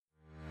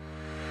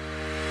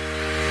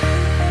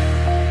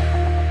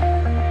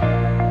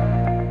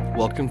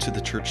Welcome to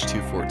the Church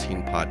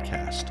 214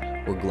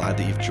 podcast. We're glad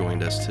that you've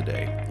joined us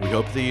today. We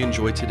hope that you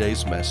enjoyed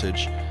today's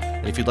message.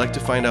 And if you'd like to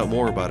find out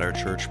more about our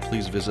church,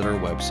 please visit our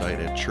website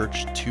at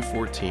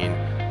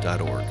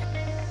church214.org.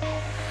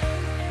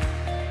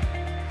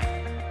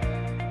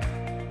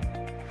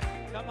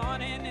 Come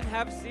on in and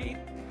have a seat.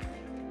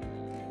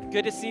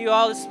 Good to see you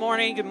all this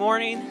morning. Good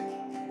morning.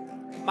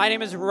 My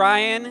name is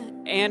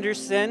Ryan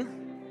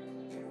Anderson.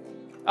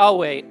 I'll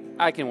wait.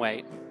 I can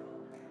wait.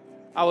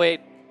 I'll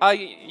wait.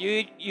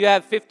 You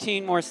have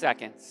 15 more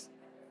seconds.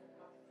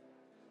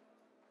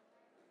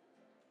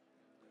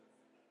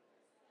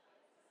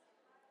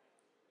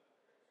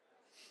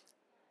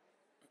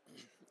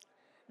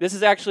 This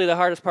is actually the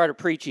hardest part of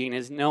preaching,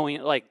 is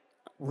knowing,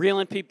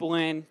 reeling people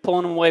in,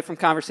 pulling them away from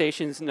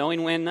conversations,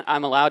 knowing when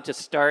I'm allowed to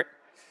start.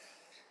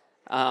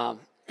 But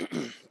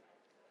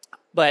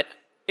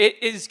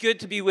it is good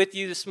to be with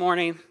you this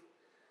morning.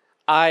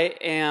 I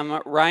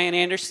am Ryan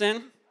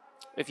Anderson.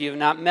 If you have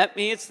not met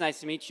me, it's nice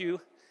to meet you.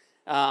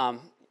 I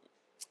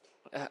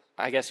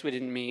guess we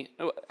didn't meet.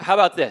 How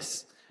about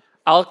this?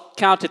 I'll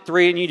count to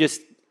 3 and you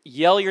just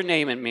yell your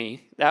name at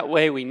me. That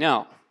way we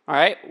know. All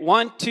right?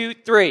 1, 2,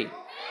 3.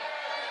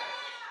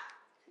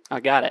 I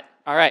got it.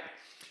 All right.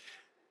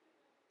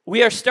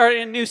 We are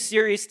starting a new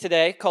series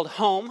today called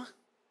Home.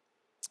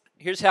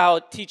 Here's how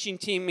teaching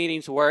team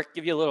meetings work.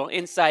 Give you a little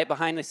insight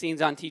behind the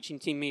scenes on teaching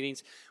team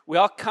meetings. We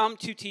all come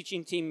to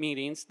teaching team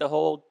meetings, the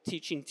whole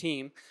teaching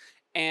team,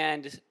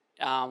 and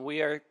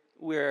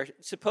we're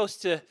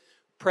supposed to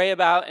pray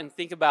about and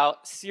think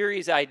about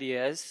series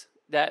ideas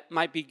that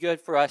might be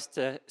good for us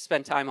to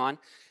spend time on.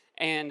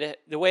 And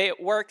the way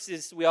it works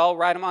is we all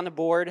write them on the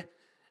board.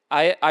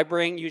 I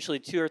bring usually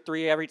 2 or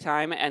 3 every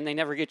time, and they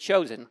never get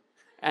chosen.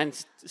 And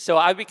so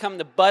I become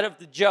the butt of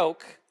the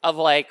joke of,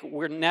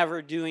 we're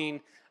never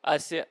doing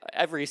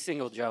every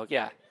single joke,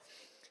 yeah.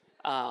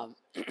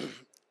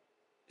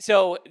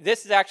 So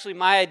this is actually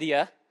my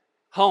idea.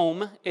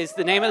 Home is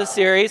the name of the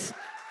series.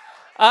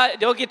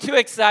 Don't get too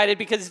excited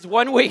because it's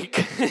 1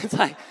 week. It's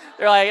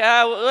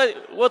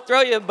we'll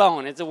throw you a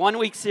bone. It's a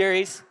 1-week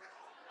series.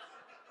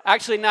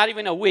 Actually, not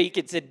even a week.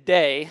 It's a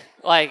day.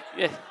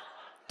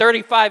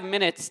 35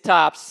 minutes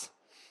tops.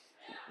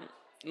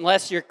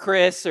 Unless you're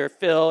Chris or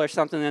Phil or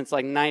something that's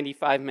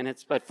 95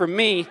 minutes. But for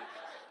me,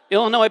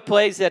 Illinois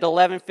plays at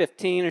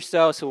 11:15 or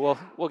so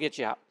we'll get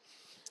you out.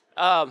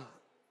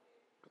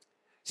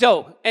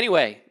 So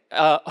anyway,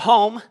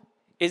 Home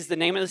is the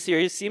name of the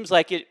series. Seems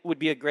like it would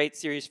be a great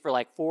series for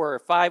 4 or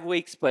 5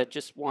 weeks, but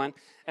just 1.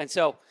 And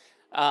so,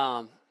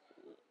 I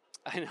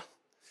know.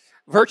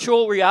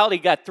 Virtual reality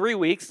got 3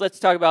 weeks. Let's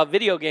talk about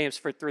video games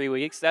for 3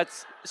 weeks.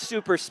 That's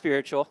super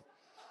spiritual.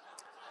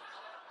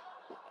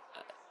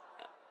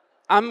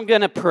 I'm going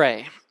to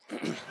pray.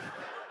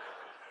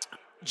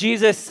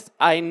 Jesus,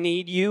 I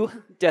need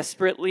you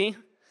desperately.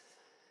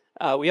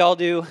 We all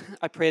do.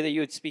 I pray that you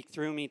would speak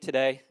through me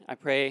today. I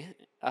pray,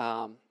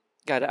 God,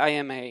 I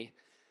am a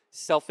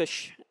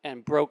selfish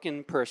and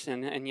broken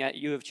person, and yet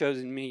you have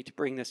chosen me to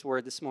bring this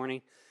word this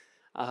morning.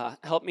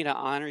 Help me to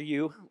honor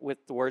you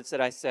with the words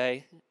that I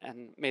say,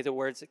 and may the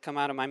words that come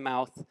out of my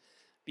mouth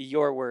be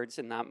your words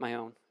and not my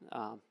own.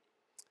 I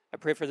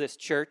pray for this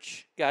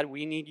church. God,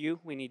 we need you.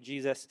 We need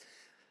Jesus.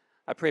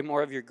 I pray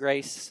more of your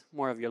grace,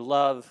 more of your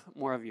love,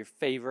 more of your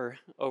favor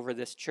over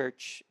this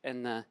church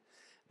and the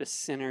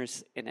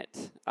sinners in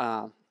it.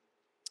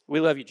 We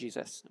love you,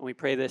 Jesus, and we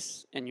pray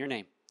this in your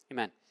name.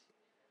 Amen.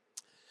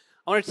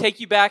 I want to take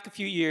you back a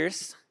few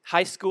years.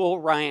 High school,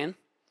 Ryan.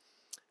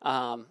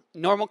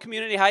 Normal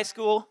Community High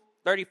School,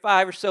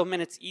 35 or so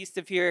minutes east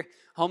of here,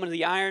 home of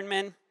the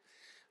Ironmen.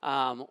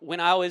 When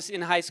I was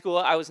in high school,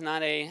 I was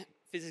not a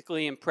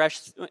physically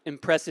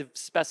impressive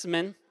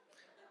specimen.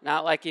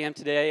 Not like I am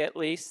today, at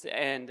least.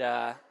 And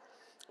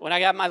when I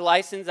got my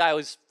license, I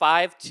was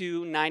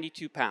 5'2",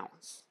 92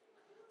 pounds.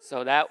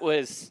 So that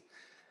was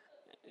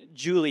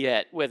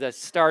Juliet with a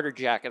starter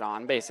jacket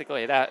on,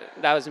 basically.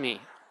 That was me.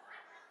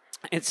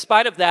 In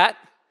spite of that,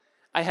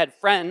 I had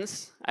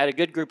friends. I had a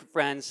good group of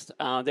friends.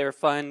 They were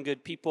fun,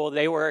 good people.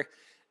 They were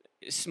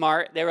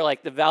smart. They were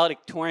the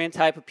valedictorian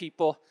type of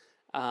people.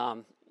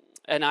 And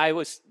I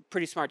was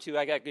pretty smart, too.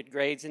 I got good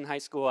grades in high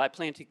school. I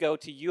planned to go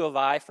to U of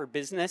I for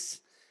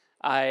business.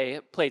 I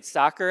played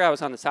soccer. I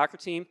was on the soccer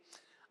team,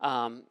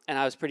 and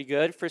I was pretty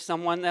good for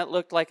someone that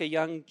looked like a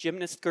young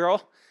gymnast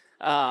girl.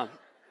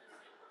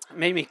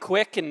 Made me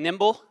quick and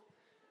nimble.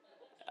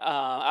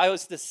 I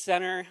was the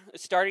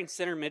starting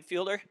center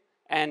midfielder,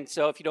 and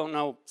so if you don't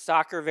know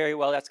soccer very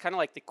well, that's kind of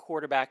like the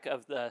quarterback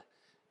of the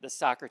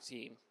soccer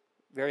team.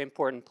 Very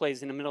important,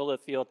 plays in the middle of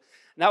the field.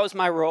 And that was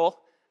my role.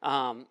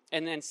 And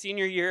then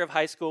senior year of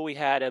high school, we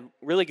had a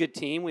really good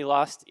team. We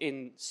lost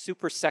in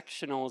super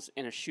sectionals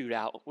in a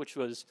shootout, which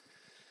was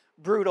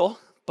brutal,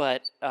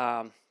 but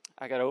I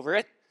got over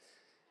it.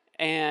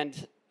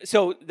 And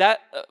so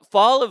that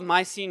fall of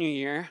my senior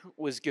year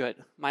was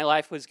good. My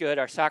life was good.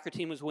 Our soccer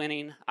team was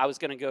winning. I was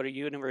going to go to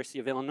University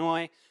of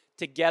Illinois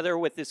together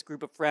with this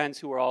group of friends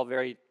who were all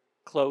very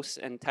close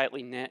and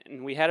tightly knit,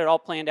 and we had it all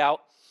planned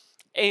out.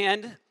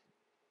 And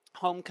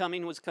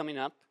homecoming was coming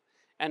up,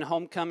 and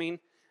homecoming,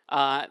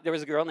 there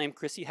was a girl named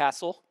Chrissy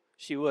Hassel.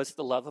 She was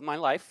the love of my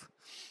life.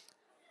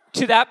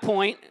 To that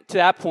point,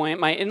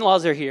 my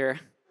in-laws are here.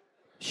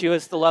 She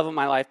was the love of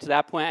my life. To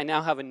that point, I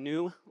now have a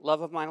new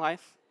love of my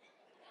life.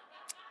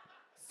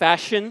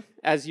 Fashion,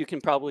 as you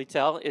can probably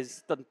tell,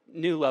 is the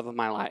new love of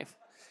my life.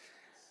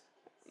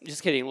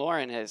 Just kidding,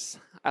 Lauren is.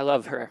 I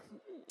love her.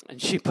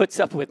 And she puts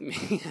up with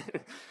me.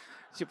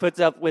 She puts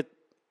up with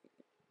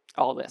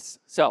all this.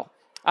 So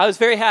I was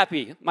very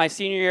happy. My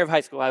senior year of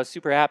high school, I was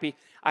super happy.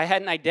 I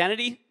had an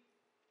identity.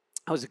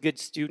 I was a good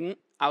student.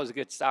 I was a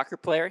good soccer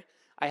player.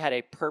 I had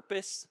a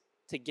purpose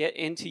to get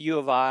into U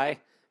of I,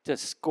 to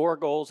score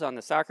goals on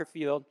the soccer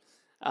field.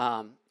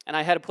 And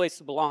I had a place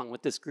to belong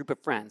with this group of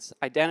friends.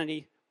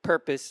 Identity,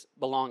 purpose,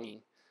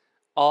 belonging.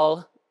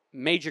 All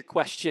major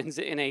questions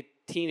in a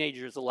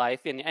teenager's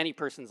life, in any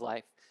person's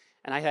life.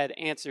 And I had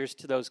answers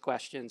to those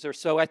questions, or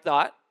so I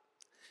thought.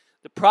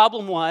 The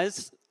problem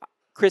was,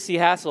 Chrissy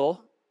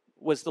Hassel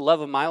was the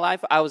love of my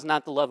life. I was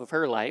not the love of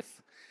her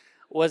life.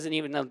 Wasn't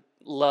even the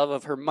love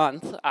of her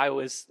month. I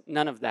was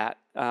none of that.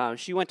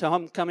 She went to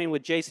homecoming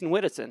with Jason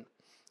Whittison,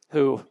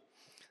 who,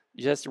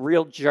 just a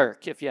real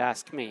jerk, if you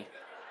ask me.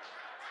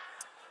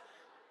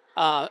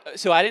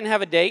 So I didn't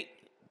have a date.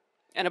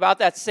 And about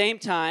that same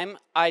time,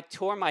 I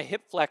tore my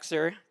hip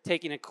flexor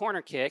taking a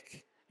corner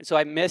kick. And so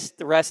I missed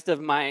the rest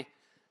of my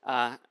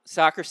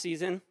soccer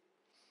season.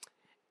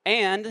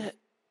 And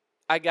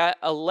I got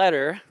a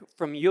letter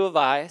from U of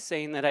I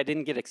saying that I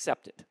didn't get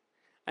accepted.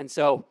 And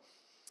so,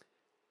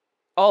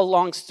 all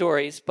long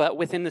stories, but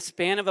within the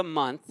span of a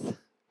month,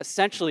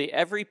 essentially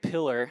every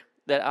pillar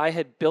that I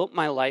had built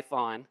my life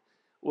on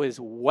was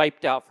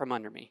wiped out from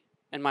under me.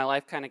 And my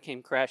life kind of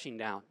came crashing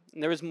down.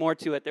 And there was more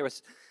to it. There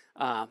was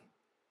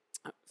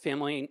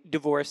family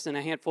divorce and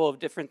a handful of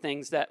different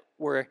things that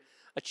were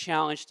a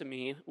challenge to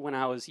me when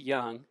I was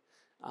young.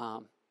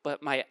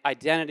 But my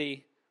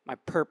identity, my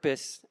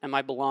purpose, and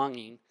my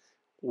belonging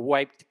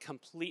wiped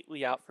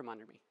completely out from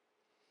under me.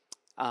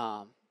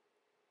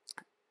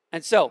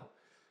 And so,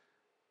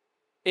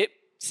 it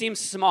seems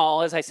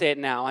small as I say it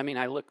now. I mean,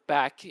 I look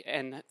back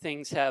and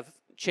things have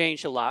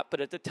changed a lot, but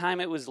at the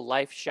time it was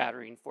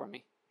life-shattering for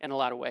me in a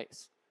lot of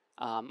ways.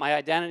 My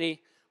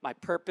identity, my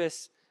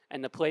purpose,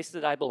 and the place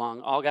that I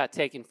belong all got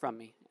taken from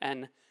me.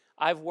 And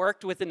I've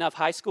worked with enough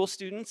high school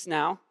students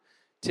now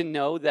to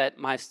know that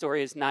my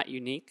story is not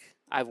unique.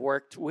 I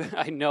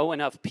know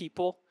enough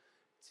people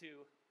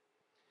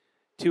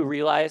to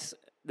realize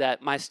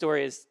that my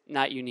story is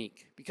not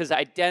unique, because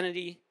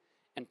identity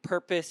and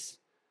purpose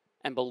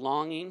and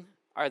belonging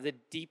are the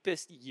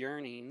deepest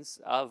yearnings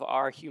of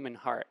our human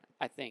heart,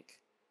 I think.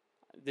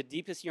 The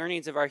deepest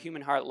yearnings of our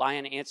human heart lie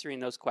in answering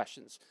those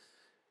questions.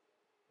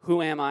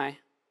 Who am I?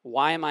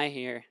 Why am I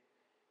here?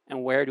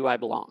 And where do I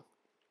belong?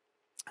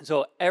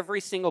 So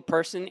every single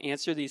person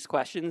answers these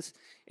questions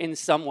in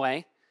some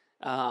way.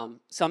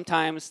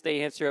 Sometimes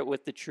they answer it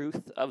with the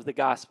truth of the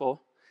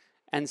gospel,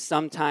 and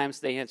sometimes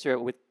they answer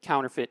it with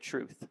counterfeit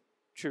truth.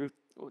 Truth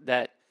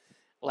that,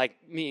 like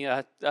me,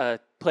 a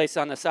place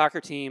on the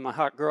soccer team, a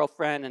hot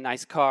girlfriend, a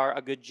nice car,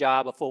 a good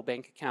job, a full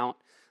bank account,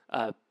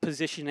 a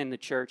position in the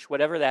church,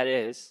 whatever that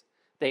is,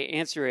 they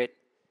answer it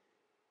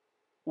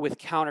with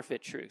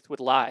counterfeit truth, with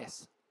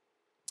lies.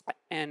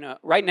 And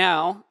right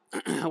now,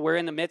 we're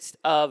in the midst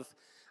of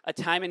a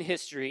time in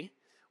history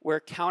where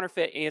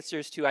counterfeit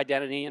answers to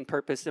identity and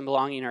purpose and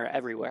belonging are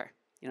everywhere.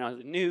 You know,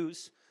 the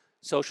news,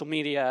 social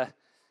media.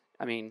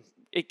 I mean,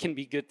 it can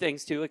be good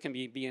things too. It can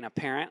be being a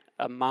parent,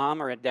 a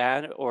mom or a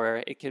dad,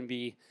 or it can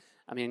be,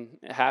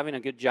 having a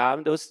good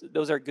job.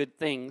 Those are good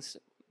things,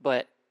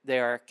 but they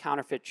are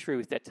counterfeit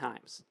truth at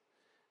times.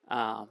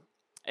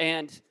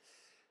 And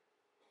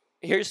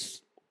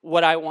here's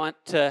what I want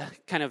to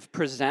kind of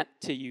present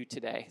to you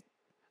today.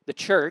 The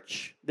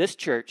church, this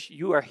church,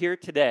 you are here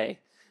today,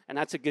 and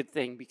that's a good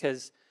thing,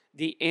 because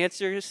the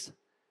answers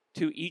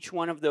to each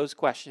one of those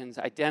questions,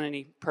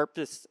 identity,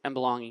 purpose, and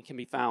belonging, can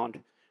be found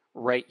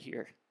right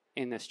here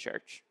in this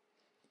church.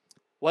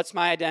 What's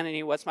my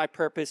identity? What's my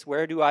purpose?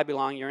 Where do I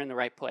belong? You're in the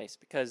right place,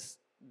 because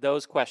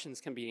those questions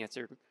can be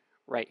answered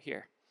right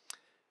here.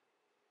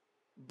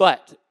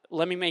 But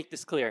let me make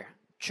this clear.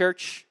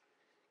 Church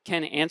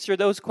can answer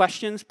those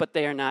questions, but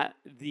they are not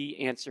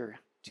the answer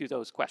to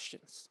those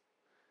questions.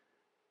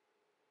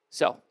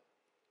 So,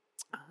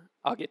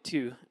 I'll get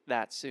to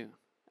that soon.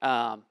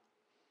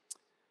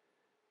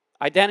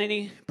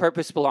 Identity,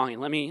 purpose,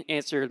 belonging. Let me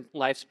answer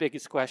life's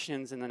biggest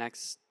questions in the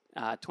next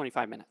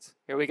 25 minutes.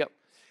 Here we go.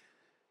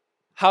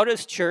 How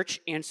does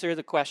church answer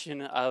the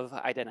question of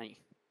identity?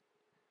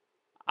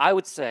 I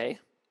would say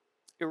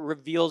it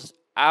reveals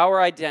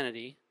our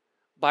identity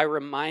by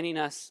reminding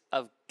us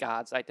of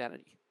God's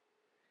identity.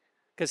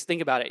 Because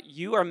think about it.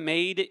 You are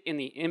made in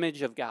the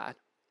image of God.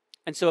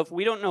 And so if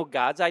we don't know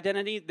God's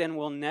identity, then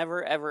we'll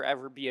never, ever,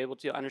 ever be able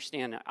to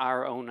understand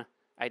our own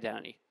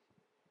identity.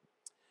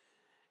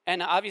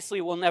 And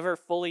obviously, we'll never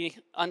fully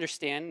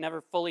understand,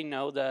 never fully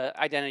know the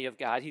identity of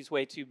God. He's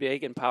way too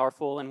big and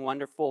powerful and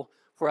wonderful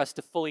for us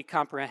to fully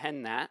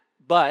comprehend that.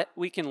 But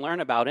we can learn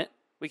about it.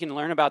 We can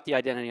learn about the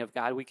identity of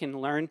God. We can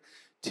learn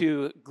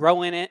to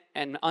grow in it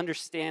and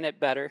understand it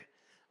better.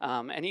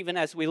 And even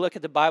as we look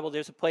at the Bible,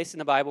 there's a place in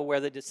the Bible where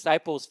the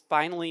disciples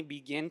finally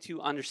begin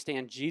to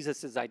understand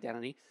Jesus'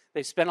 identity.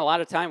 They spent a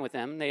lot of time with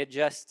him. They had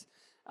just,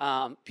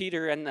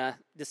 Peter and the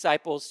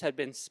disciples had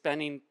been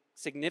spending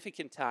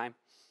significant time,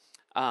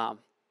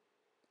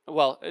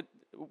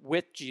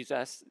 with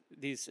Jesus.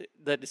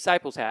 The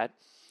disciples had.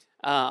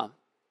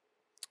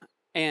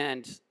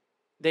 And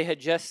they had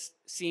just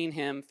seen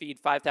him feed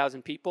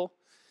 5,000 people,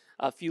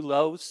 a few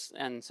loaves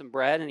and some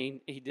bread, and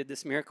he did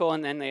this miracle,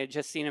 and then they had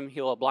just seen him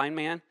heal a blind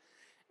man,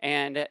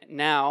 and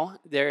now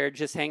they're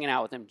just hanging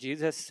out with him.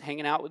 Jesus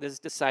hanging out with his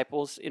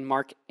disciples in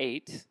Mark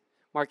 8.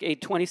 Mark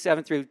 8,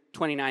 27 through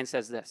 29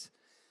 says this.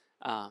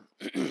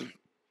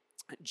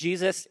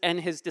 Jesus and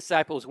his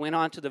disciples went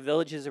on to the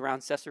villages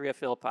around Caesarea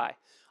Philippi.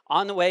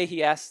 On the way,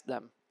 he asked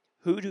them,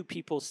 "Who do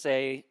people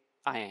say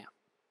I am?"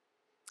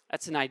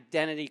 That's an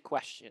identity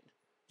question.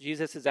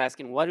 Jesus is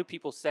asking, what do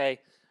people say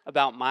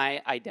about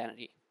my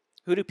identity?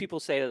 Who do people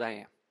say that I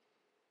am?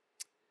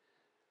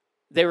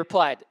 They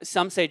replied,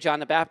 some say John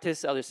the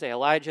Baptist, others say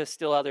Elijah,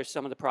 still others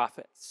some of the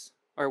prophets,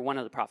 or one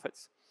of the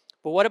prophets.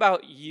 But what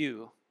about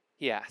you,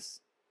 he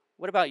asked.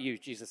 What about you,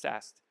 Jesus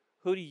asked.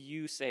 Who do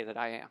you say that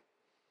I am?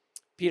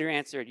 Peter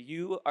answered,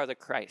 you are the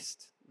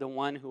Christ, the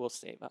one who will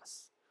save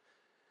us.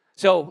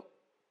 So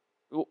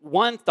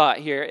one thought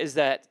here is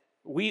that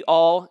we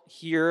all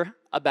hear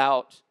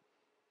about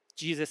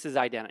Jesus'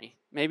 identity.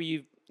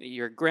 Maybe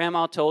your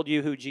grandma told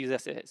you who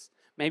Jesus is.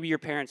 Maybe your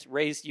parents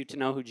raised you to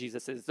know who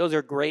Jesus is. Those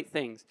are great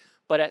things.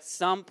 But at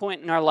some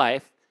point in our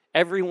life,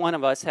 every one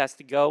of us has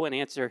to go and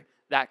answer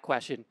that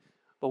question.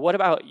 But what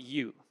about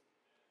you?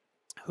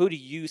 Who do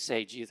you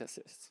say Jesus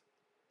is?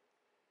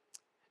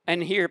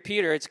 And here,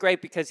 Peter, it's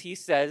great because he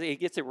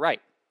gets it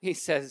right. He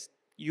says,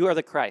 you are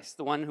the Christ,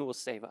 the one who will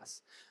save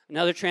us.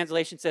 Another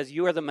translation says,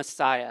 you are the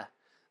Messiah,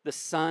 the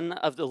Son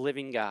of the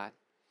living God.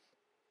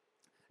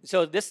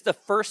 So this is the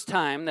first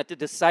time that the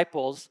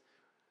disciples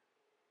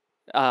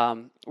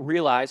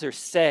realize or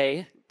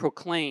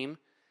proclaim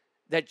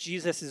that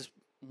Jesus is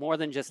more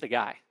than just a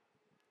guy.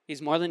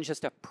 He's more than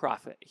just a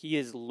prophet. He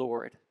is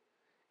Lord.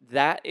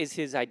 That is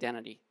his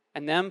identity.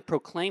 And them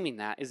proclaiming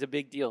that is a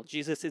big deal.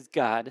 Jesus is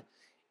God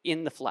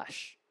in the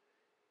flesh.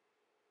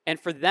 And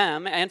for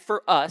them and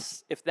for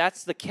us, if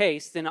that's the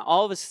case, then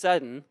all of a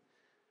sudden,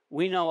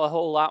 we know a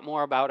whole lot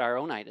more about our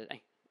own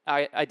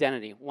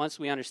identity once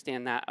we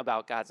understand that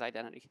about God's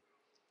identity.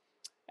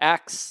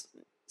 Acts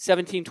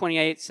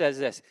 17:28 says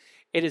this,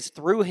 it is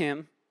through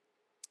him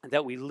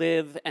that we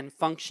live and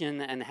function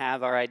and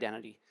have our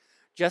identity.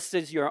 Just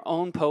as your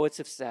own poets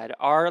have said,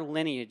 our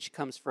lineage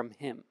comes from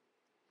him.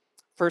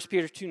 1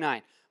 Peter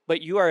 2:9,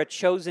 but you are a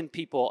chosen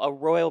people, a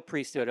royal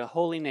priesthood, a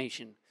holy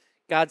nation,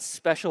 God's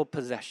special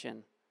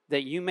possession,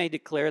 that you may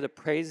declare the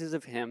praises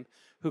of him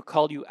who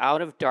called you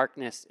out of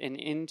darkness and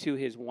into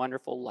his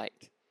wonderful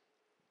light.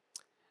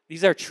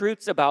 These are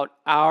truths about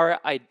our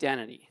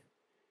identity.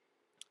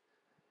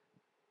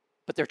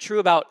 But they're true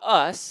about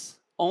us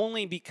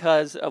only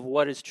because of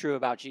what is true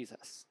about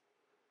Jesus.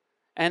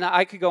 And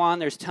I could go on.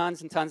 There's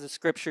tons and tons of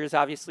scriptures,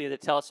 obviously,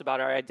 that tell us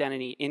about our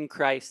identity in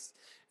Christ.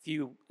 If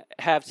you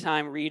have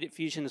time, read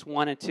Ephesians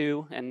 1 and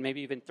 2, and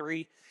maybe even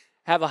 3.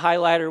 Have a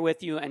highlighter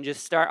with you and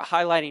just start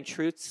highlighting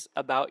truths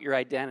about your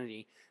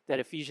identity that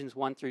Ephesians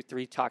 1 through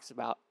 3 talks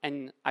about.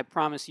 And I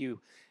promise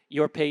you,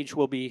 your page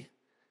will be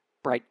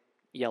bright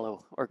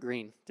yellow or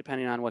green,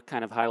 depending on what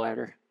kind of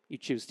highlighter you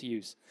choose to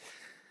use.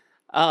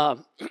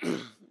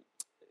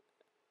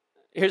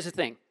 Here's the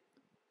thing.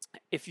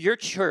 If your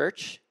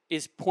church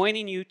is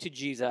pointing you to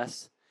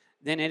Jesus,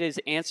 then it is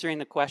answering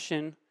the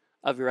question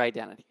of your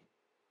identity.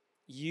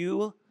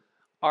 You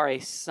are a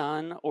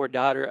son or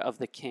daughter of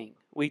the King.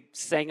 We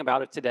sang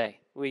about it today.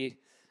 We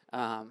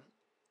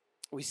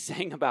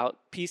sang about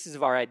pieces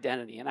of our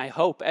identity, and I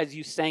hope as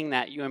you sang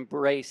that, you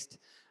embraced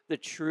the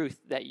truth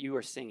that you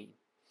are singing.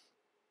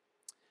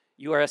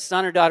 You are a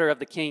son or daughter of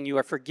the King. You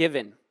are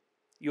forgiven.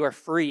 You are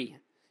free.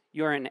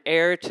 You are an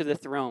heir to the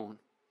throne.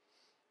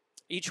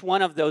 Each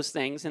one of those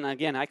things, and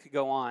again, I could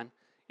go on,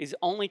 is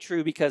only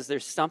true because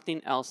there's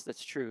something else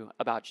that's true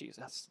about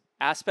Jesus.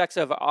 Aspects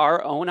of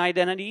our own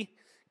identity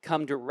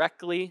come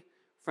directly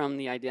from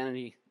the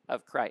identity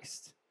of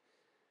Christ.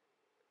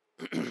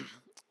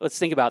 Let's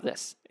think about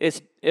this.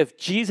 If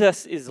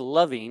Jesus is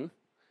loving,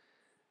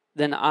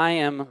 then I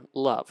am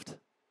loved.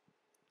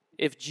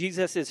 If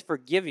Jesus is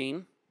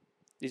forgiving,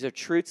 these are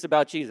truths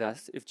about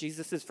Jesus. If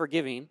Jesus is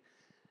forgiving,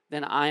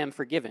 then I am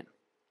forgiven.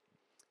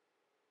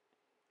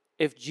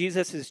 If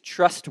Jesus is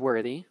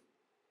trustworthy,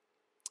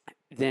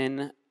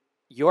 then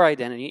your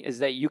identity is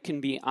that you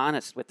can be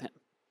honest with him.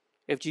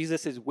 If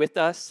Jesus is with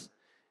us,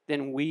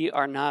 then we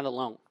are not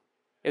alone.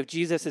 If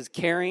Jesus is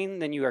caring,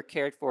 then you are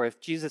cared for. If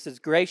Jesus is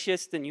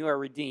gracious, then you are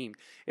redeemed.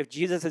 If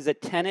Jesus is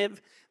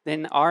attentive,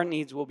 then our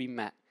needs will be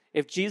met.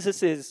 If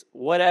Jesus is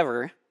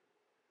whatever,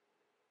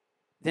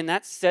 then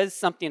that says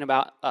something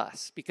about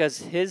us because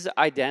his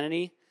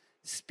identity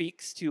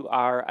speaks to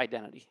our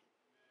identity.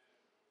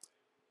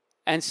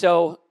 And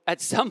so at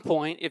some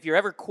point, if you're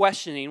ever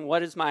questioning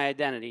what is my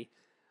identity,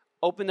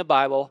 open the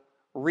Bible,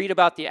 read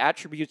about the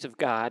attributes of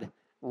God,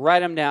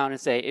 write them down and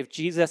say, if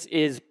Jesus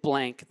is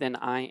blank, then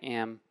I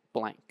am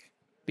blank.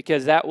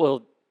 Because that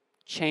will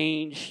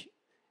change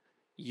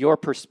your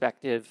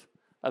perspective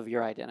of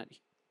your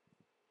identity.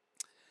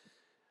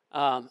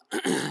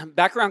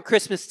 Back around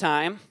Christmas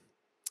time,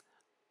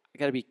 I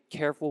got to be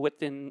careful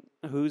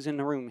who's in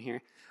the room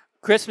here.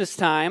 Christmas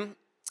time,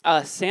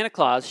 Santa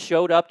Claus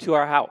showed up to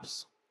our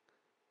house.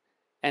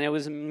 And it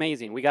was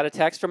amazing. We got a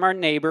text from our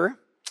neighbor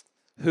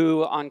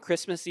who on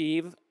Christmas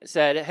Eve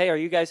said, hey, are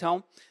you guys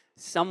home?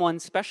 Someone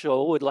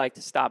special would like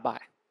to stop by.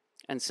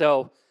 And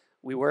so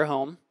we were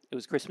home. It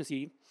was Christmas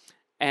Eve.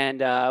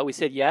 And we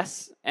said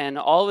yes. And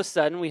all of a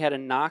sudden, we had a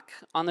knock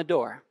on the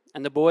door.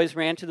 And the boys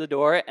ran to the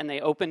door, and they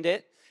opened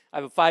it. I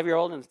have a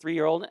 5-year-old and a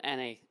 3-year-old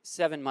and a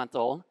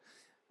 7-month-old.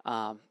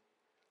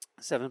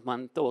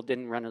 7-month-old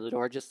didn't run to the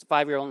door, just a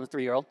 5-year-old and a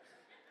 3-year-old.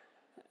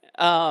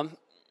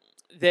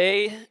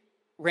 They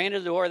ran to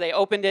the door, they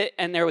opened it,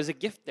 and there was a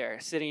gift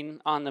there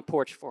sitting on the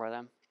porch for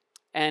them.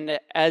 And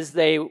as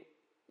they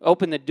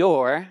open the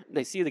door,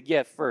 they see the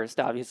gift first,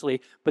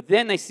 obviously, but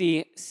then they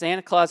see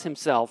Santa Claus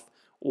himself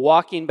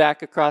walking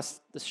back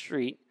across the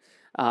street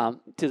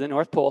to the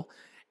North Pole.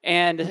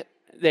 And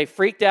they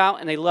freaked out,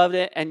 and they loved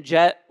it, and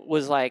Jet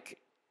was like,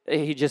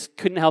 he just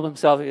couldn't help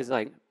himself. He was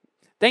like,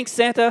 thanks,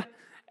 Santa.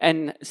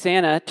 And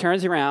Santa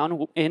turns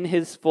around in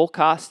his full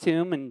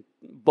costume and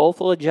bowl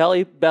full of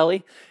jelly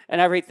belly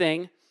and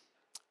everything,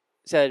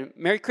 said,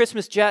 Merry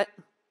Christmas, Jet.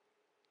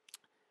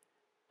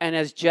 And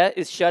as Jet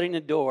is shutting the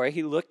door,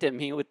 he looked at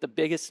me with the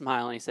biggest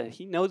smile and he said,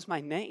 he knows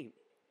my name.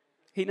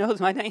 He knows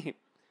my name.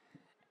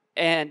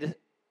 And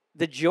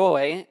the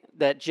joy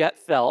that Jet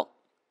felt,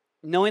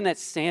 knowing that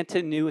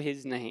Santa knew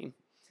his name,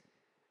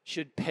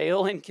 should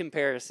pale in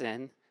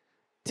comparison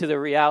to the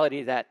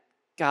reality that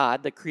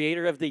God, the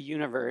creator of the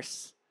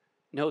universe,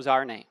 knows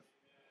our name.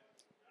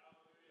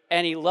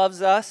 And he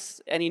loves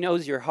us, and he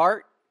knows your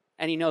heart,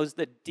 and he knows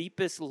the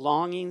deepest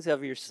longings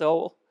of your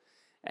soul,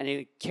 and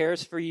he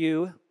cares for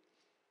you,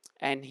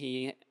 and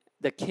he,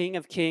 the King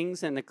of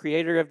Kings and the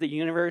creator of the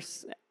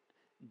universe,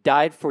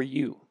 died for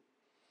you.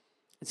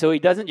 And so he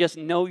doesn't just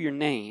know your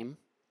name,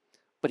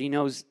 but he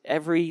knows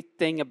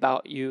everything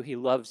about you. He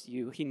loves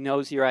you. He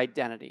knows your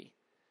identity.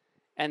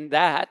 And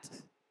that,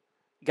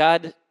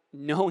 God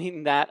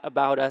knowing that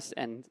about us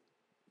and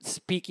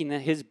speaking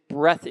his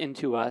breath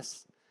into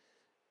us,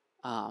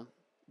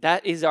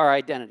 that is our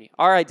identity.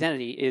 Our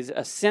identity is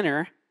a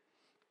sinner,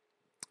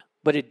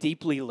 but a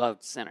deeply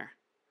loved sinner.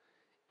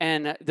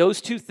 And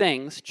those two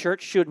things,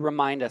 church should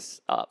remind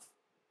us of.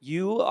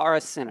 You are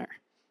a sinner.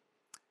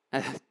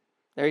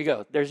 There you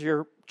go. There's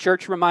your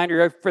church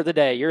reminder for the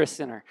day. You're a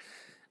sinner.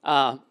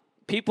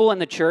 People in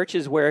the church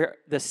is where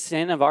the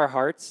sin of our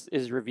hearts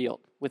is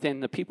revealed, within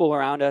the people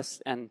around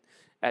us and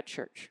at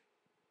church.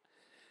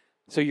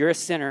 So you're a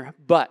sinner,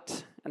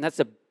 but, and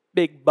that's a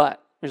big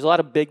but. There's a lot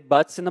of big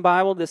buts in the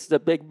Bible. This is a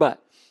big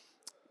but.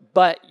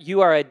 But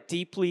you are a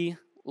deeply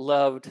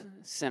loved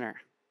sinner.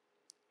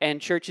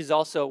 And church is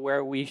also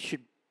where we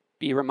should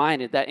be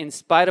reminded that in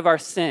spite of our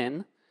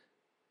sin,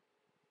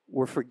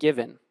 we're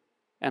forgiven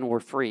and we're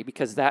free,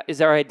 because that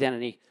is our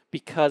identity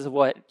because of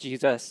what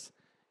Jesus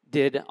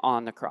did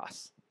on the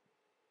cross.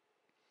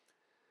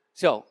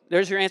 So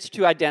there's your answer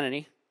to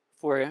identity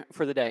for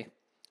the day.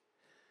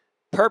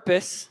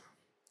 Purpose,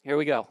 here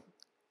we go.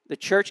 The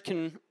church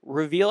can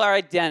reveal our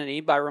identity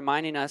by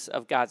reminding us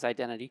of God's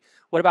identity.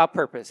 What about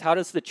purpose? How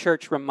does the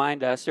church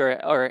remind us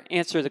or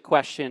answer the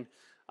question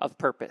of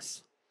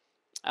purpose?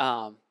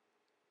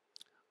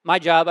 My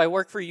job, I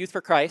work for Youth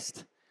for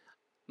Christ.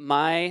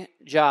 My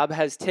job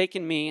has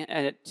taken me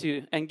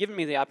and given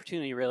me the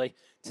opportunity, really,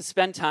 to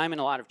spend time in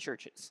a lot of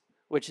churches,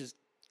 which is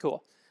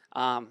cool.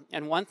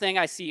 And one thing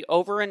I see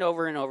over and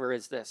over and over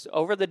is this.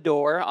 Over the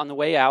door on the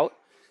way out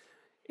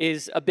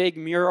is a big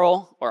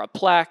mural or a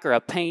plaque or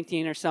a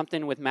painting or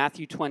something with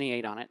Matthew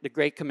 28 on it, the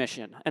Great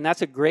Commission. And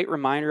that's a great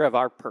reminder of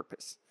our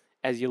purpose.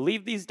 As you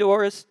leave these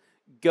doors,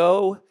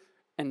 go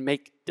and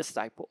make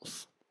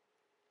disciples.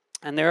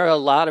 And there are a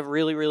lot of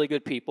really, really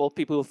good people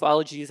who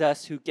follow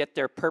Jesus, who get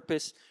their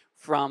purpose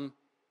from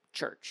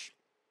church.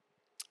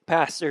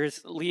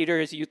 Pastors,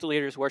 leaders, youth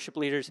leaders, worship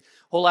leaders, a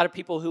whole lot of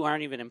people who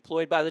aren't even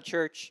employed by the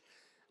church.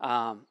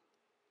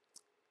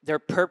 Their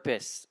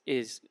purpose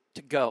is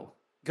to go.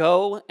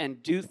 Go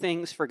and do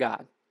things for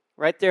God.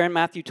 Right there in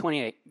Matthew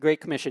 28,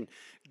 Great Commission.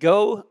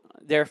 Go,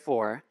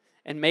 therefore,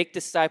 and make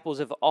disciples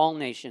of all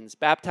nations,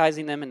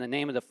 baptizing them in the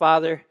name of the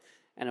Father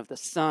and of the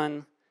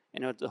Son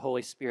and of the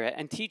Holy Spirit,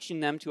 and teaching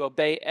them to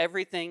obey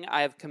everything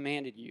I have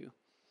commanded you.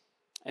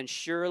 And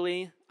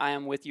surely I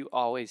am with you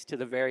always to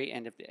the very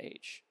end of the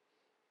age.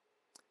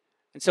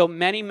 And so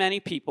many,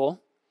 many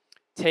people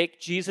take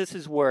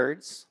Jesus'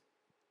 words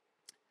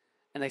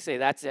and they say,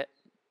 that's it.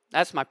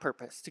 That's my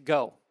purpose, to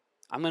go.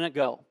 I'm going to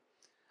go.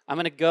 I'm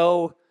going to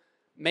go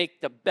make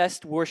the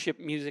best worship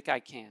music I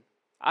can.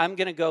 I'm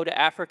going to go to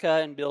Africa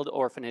and build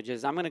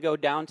orphanages. I'm going to go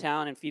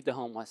downtown and feed the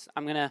homeless.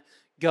 I'm going to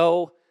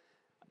go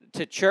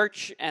to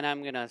church and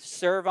I'm going to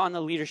serve on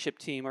the leadership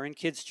team or in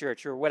kids'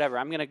 church or whatever.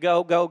 I'm going to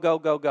go.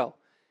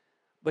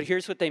 But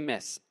here's what they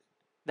miss.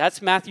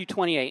 That's Matthew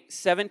 28,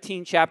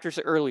 17 chapters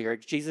earlier.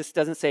 Jesus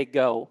doesn't say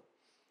go.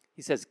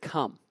 He says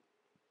come.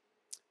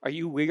 Are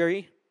you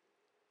weary,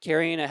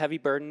 carrying a heavy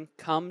burden?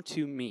 Come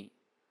to me.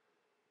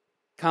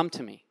 Come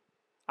to me.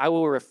 I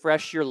will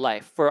refresh your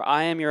life, for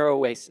I am your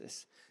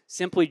oasis.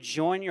 Simply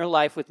join your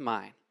life with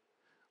mine.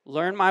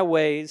 Learn my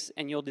ways,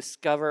 and you'll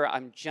discover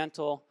I'm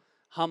gentle,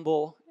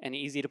 humble, and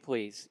easy to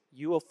please.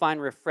 You will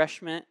find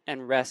refreshment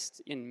and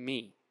rest in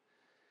me.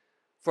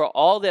 For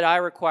all that I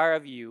require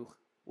of you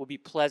will be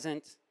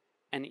pleasant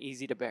and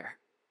easy to bear.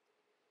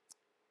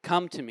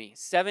 Come to me.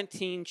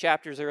 17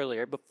 chapters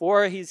earlier,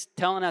 before he's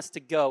telling us to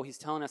go, he's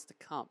telling us to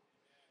come.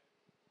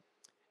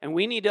 And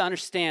we need to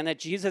understand that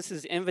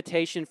Jesus'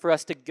 invitation for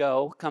us to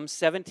go comes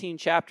 17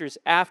 chapters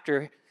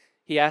after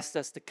he asked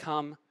us to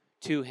come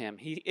to him.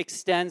 He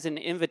extends an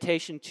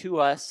invitation to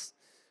us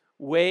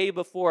way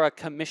before a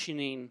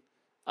commissioning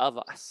of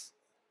us.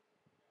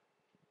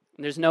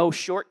 And there's no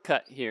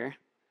shortcut here.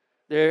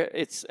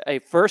 It's a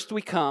first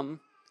we come,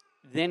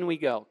 then we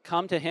go.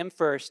 Come to him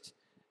first,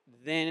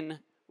 then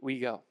we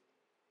go.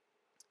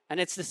 And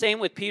it's the same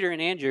with Peter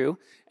and Andrew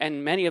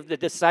and many of the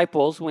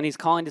disciples. When he's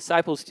calling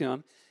disciples to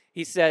him,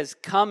 he says,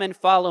 come and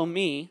follow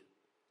me.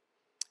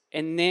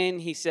 And then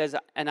he says,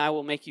 and I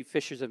will make you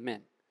fishers of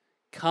men.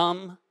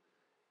 Come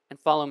and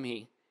follow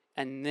me.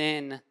 And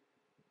then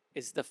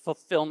is the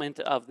fulfillment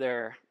of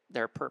their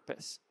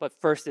purpose. But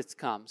first it's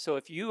come. So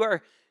if you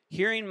are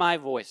hearing my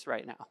voice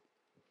right now,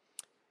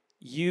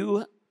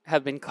 you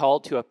have been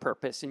called to a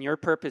purpose. And your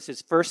purpose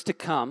is first to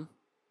come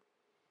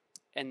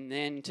and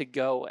then to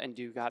go and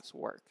do God's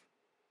work.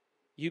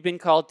 You've been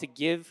called to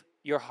give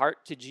your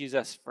heart to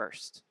Jesus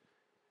first.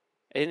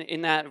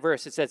 In that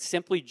verse, it says,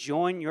 simply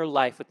join your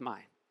life with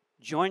mine.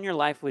 Join your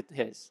life with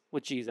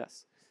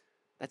Jesus.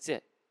 That's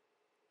it.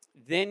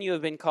 Then you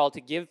have been called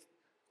to give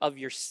of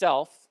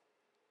yourself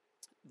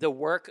the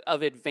work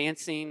of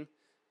advancing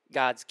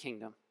God's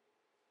kingdom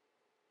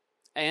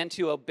and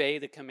to obey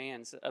the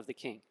commands of the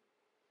King.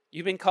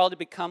 You've been called to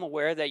become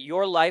aware that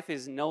your life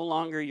is no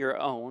longer your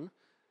own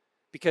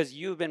because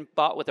you've been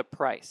bought with a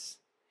price.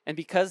 And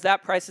because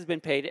that price has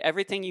been paid,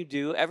 everything you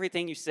do,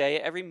 everything you say,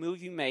 every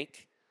move you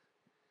make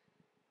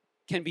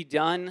can be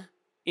done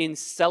in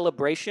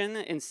celebration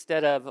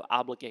instead of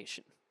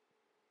obligation.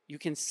 You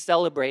can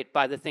celebrate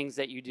by the things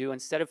that you do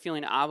instead of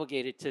feeling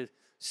obligated to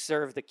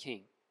serve the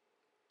King.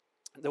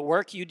 The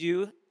work you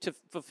do to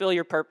fulfill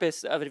your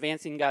purpose of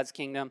advancing God's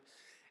kingdom,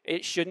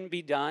 it shouldn't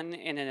be done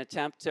in an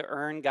attempt to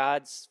earn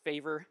God's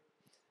favor.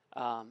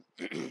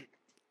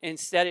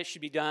 Instead, it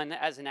should be done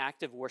as an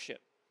act of worship.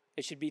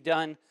 It should be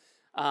done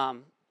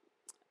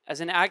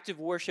as an act of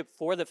worship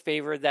for the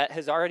favor that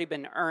has already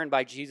been earned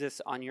by Jesus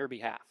on your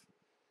behalf.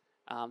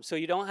 So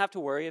you don't have to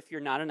worry if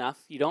you're not enough.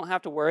 You don't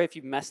have to worry if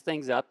you've messed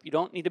things up. You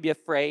don't need to be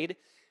afraid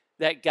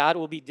that God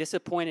will be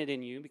disappointed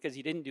in you because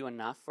you didn't do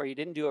enough or you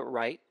didn't do it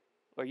right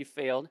or you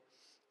failed.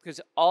 Because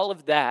all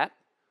of that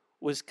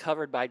was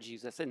covered by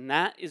Jesus. And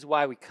that is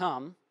why we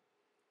come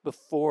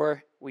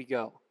before we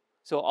go.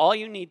 So all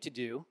you need to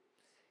do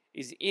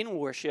is in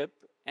worship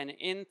and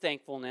in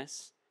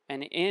thankfulness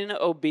and in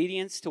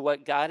obedience to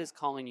what God is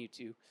calling you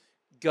to,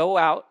 go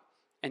out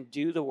and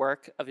do the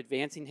work of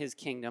advancing his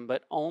kingdom,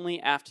 but only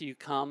after you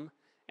come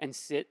and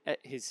sit at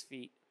his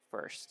feet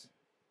first.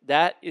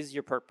 That is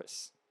your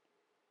purpose.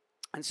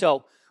 And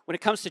so when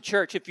it comes to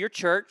church, if your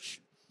church,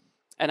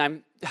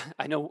 and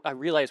I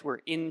realize we're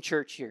in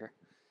church here,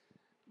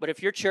 but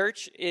if your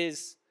church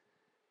is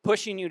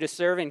pushing you to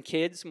serve in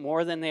kids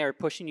more than they are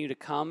pushing you to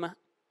come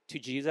to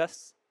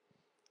Jesus,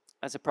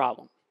 that's a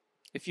problem.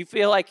 If you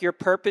feel like your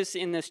purpose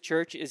in this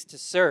church is to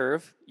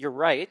serve, you're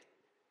right,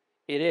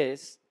 it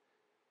is.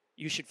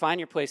 You should find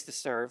your place to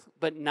serve,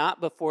 but not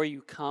before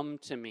you come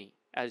to me,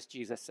 as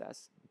Jesus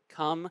says.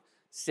 Come,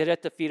 sit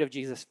at the feet of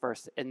Jesus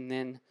first, and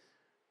then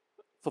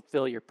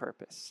fulfill your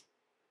purpose.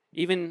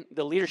 Even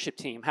the leadership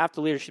team, half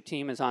the leadership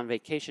team is on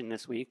vacation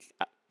this week,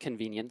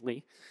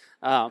 conveniently.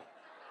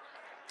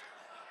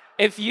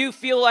 If you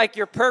feel like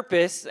your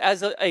purpose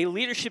as a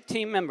leadership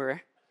team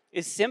member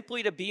is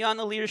simply to be on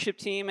the leadership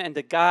team and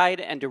to guide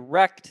and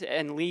direct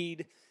and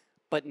lead,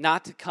 but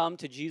not to come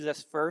to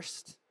Jesus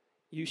first,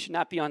 you should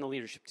not be on the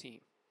leadership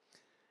team.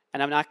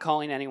 And I'm not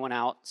calling anyone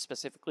out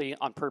specifically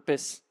on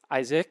purpose.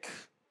 Isaac.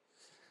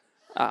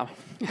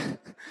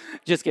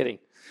 Just kidding.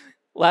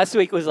 Last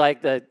week was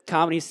like the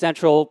Comedy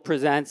Central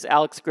presents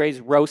Alex Gray's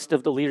roast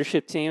of the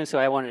leadership team, so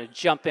I wanted to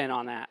jump in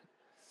on that.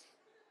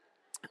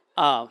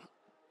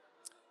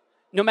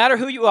 No matter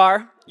who you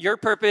are, your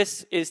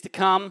purpose is to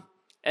come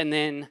and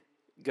then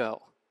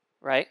go,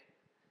 right?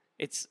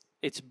 It's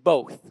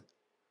both,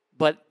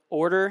 but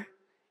order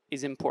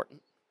is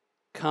important.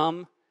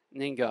 Come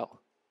and then go.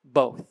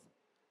 Both.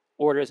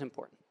 Order is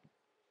important.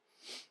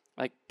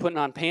 Like putting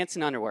on pants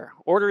and underwear.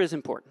 Order is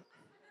important.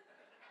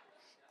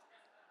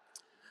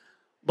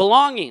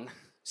 Belonging.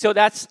 So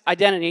that's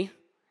identity.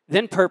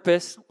 Then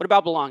purpose. What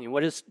about belonging?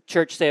 What does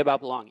church say about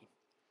belonging?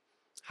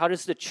 How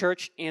does the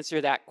church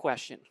answer that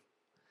question?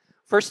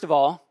 First of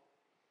all,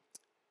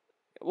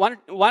 why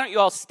don't you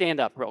all stand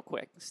up real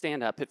quick?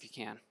 Stand up if you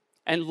can.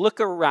 And look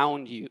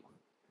around you.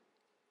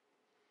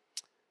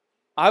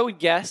 I would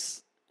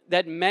guess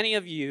that many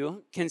of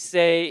you can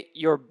say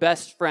your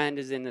best friend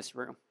is in this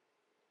room.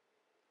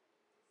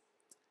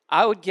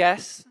 I would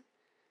guess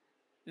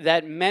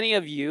that many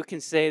of you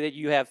can say that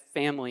you have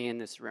family in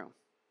this room.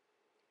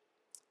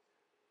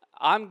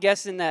 I'm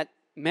guessing that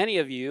many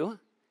of you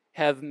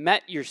have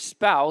met your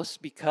spouse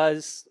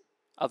because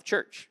of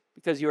church,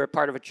 because you were a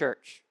part of a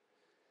church.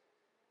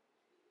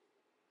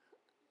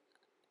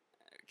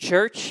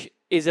 Church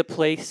is a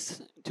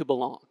place to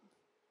belong.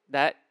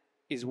 That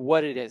is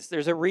what it is.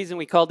 There's a reason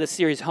we called this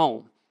series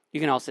Home.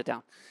 You can all sit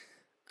down.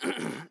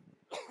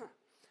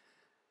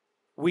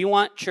 We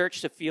want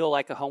church to feel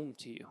like a home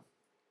to you.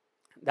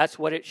 That's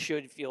what it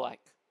should feel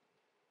like.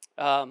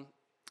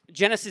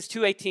 Genesis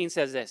 2:18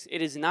 says this,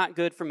 "It is not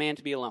good for man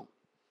to be alone."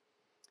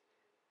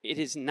 It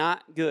is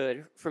not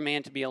good for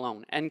man to be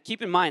alone. And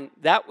keep in mind,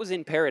 that was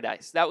in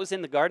paradise. That was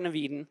in the Garden of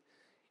Eden,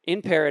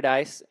 in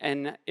paradise.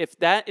 And if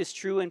that is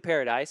true in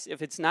paradise,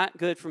 if it's not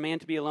good for man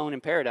to be alone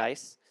in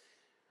paradise,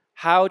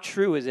 how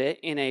true is it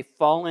in a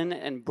fallen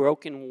and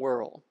broken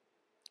world?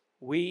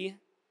 We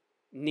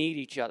need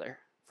each other.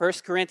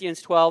 1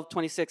 Corinthians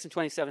 12:26 and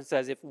 27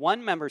 says, "If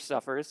one member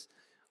suffers,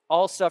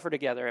 all suffer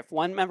together. If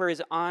one member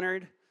is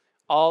honored,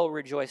 all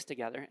rejoice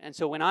together." And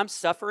so when I'm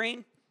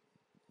suffering,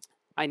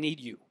 I need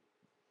you.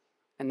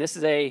 And this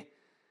is a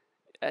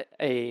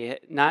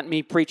not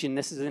me preaching,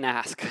 this is an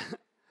ask.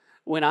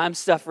 When I'm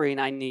suffering,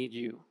 I need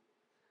you.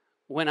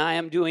 When I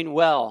am doing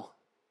well,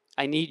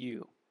 I need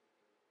you.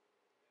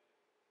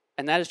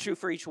 And that is true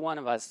for each one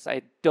of us.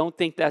 I don't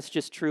think that's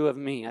just true of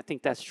me. I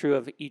think that's true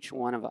of each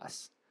one of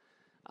us.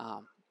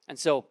 And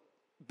so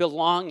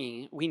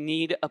belonging, we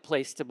need a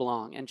place to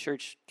belong. And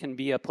church can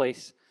be a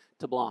place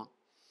to belong.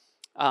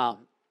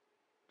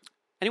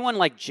 Anyone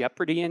like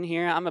Jeopardy in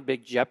here? I'm a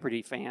big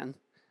Jeopardy fan.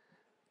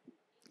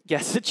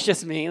 Guess it's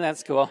just me.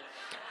 That's cool.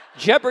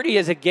 Jeopardy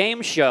is a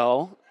game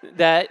show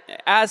that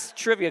asks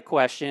trivia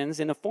questions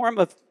in the form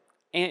of,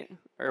 they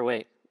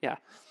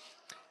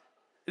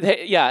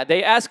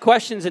ask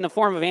questions in the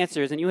form of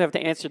answers, and you have to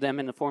answer them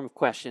in the form of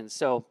questions.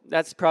 So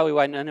that's probably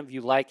why none of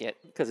you like it,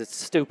 because it's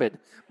stupid.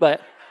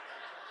 But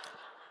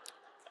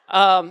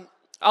I'll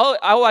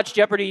watch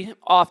Jeopardy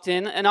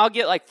often, and I'll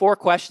get like 4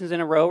 questions in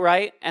a row,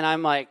 right? And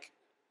I'm like,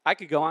 I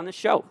could go on the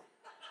show.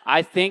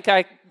 I think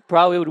I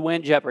probably would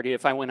win Jeopardy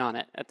if I went on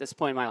it at this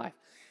point in my life.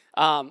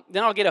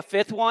 Then I'll get a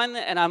 5th one,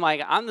 and I'm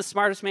like, I'm the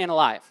smartest man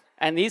alive.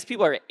 And these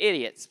people are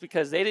idiots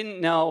because they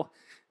didn't know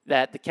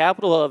that the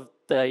capital of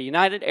the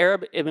United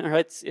Arab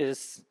Emirates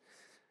is,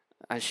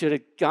 I should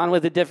have gone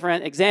with a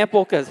different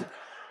example because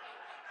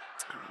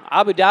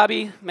Abu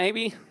Dhabi,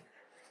 maybe,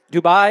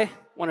 Dubai,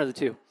 one of the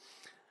two.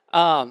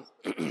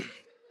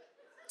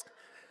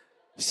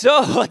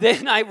 So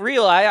then I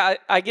realize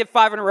I get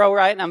 5 in a row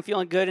right, and I'm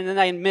feeling good, and then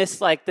I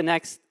miss like the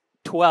next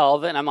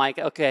 12, and I'm like,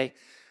 okay,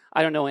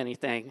 I don't know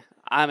anything.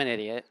 I'm an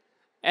idiot.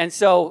 And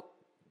so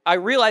I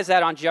realize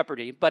that on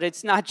Jeopardy, but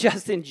it's not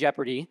just in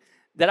Jeopardy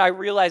that I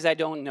realize I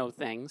don't know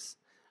things.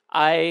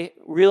 I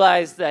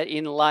realize that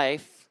in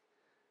life,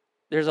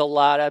 there's a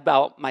lot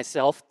about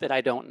myself that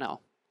I don't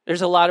know.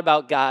 There's a lot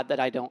about God that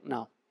I don't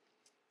know.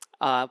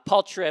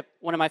 Paul Tripp,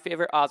 one of my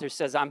favorite authors,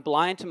 says, I'm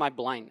blind to my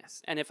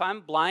blindness. And if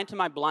I'm blind to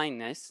my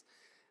blindness,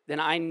 then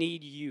I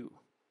need you.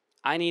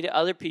 I need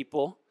other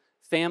people,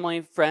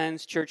 family,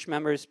 friends, church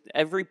members,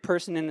 every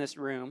person in this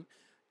room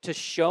to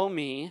show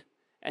me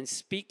and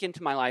speak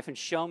into my life and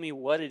show me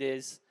what it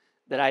is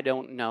that I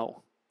don't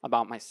know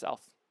about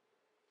myself.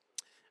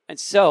 And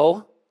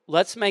so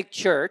let's make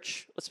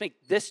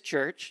this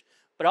church,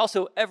 but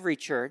also every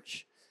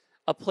church,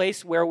 a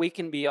place where we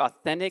can be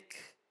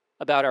authentic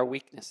about our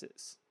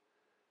weaknesses.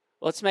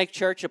 Let's make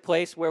church a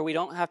place where we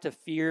don't have to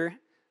fear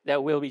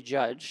that we'll be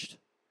judged.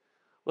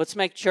 Let's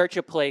make church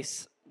a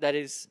place that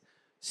is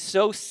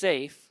so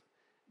safe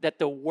that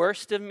the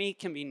worst of me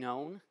can be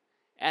known,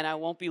 and I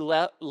won't be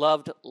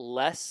loved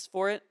less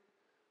for it,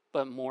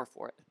 but more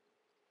for it.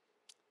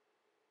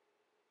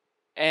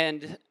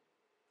 And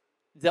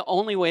the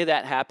only way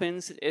that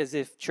happens is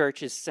if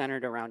church is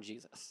centered around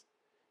Jesus.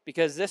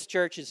 Because this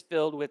church is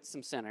filled with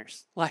some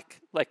sinners.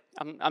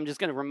 I'm just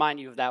going to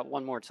remind you of that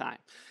one more time.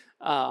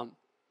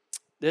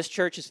 This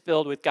church is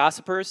filled with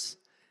gossipers.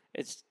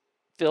 It's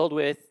filled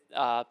with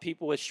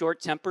people with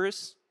short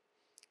tempers.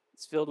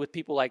 It's filled with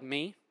people like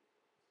me.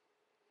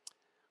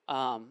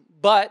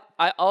 But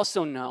I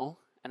also know,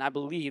 and I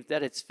believe,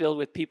 that it's filled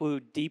with people who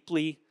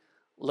deeply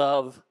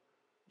love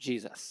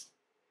Jesus.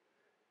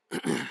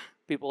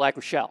 People like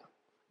Rochelle,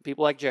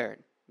 people like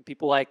Jared,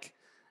 people like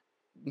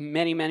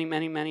many, many,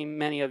 many, many,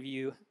 many of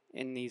you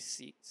in these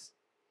seats.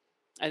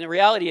 And the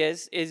reality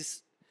is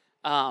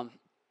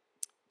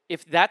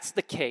if that's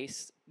the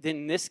case,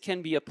 then this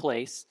can be a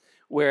place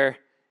where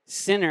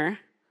sinner,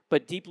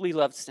 but deeply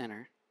loved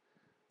sinner,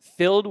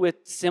 filled with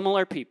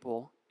similar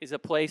people, is a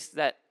place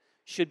that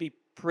should be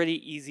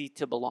pretty easy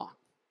to belong.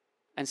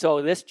 And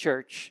so this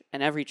church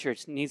and every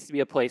church needs to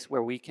be a place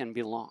where we can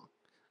belong,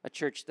 a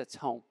church that's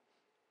home.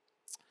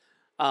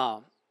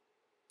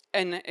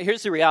 And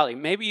here's the reality.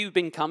 Maybe you've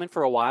been coming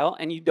for a while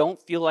and you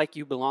don't feel like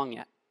you belong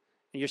yet.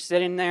 And you're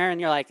sitting there and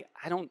you're like,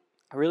 I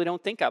really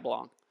don't think I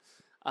belong.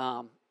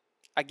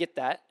 I get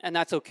that, and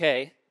that's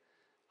okay.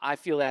 I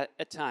feel that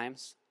at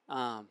times.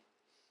 And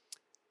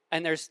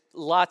there's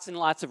lots and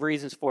lots of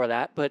reasons for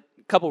that, but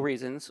a couple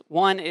reasons.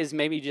 One is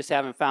maybe you just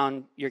haven't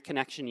found your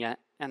connection yet,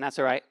 and that's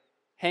all right.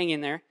 Hang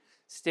in there.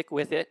 Stick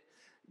with it.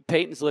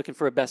 Peyton's looking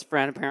for a best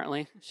friend,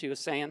 apparently, she was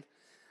saying.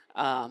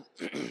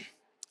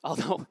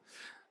 Although,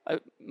 I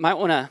might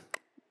want to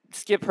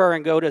skip her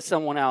and go to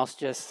someone else,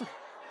 just...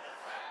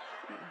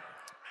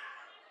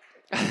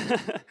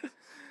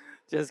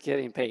 Just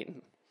kidding,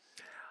 Peyton.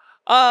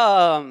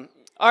 All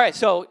right,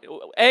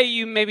 so A,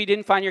 you maybe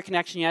didn't find your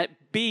connection yet.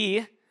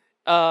 B,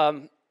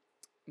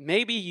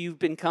 maybe you've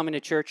been coming to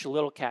church a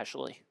little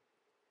casually.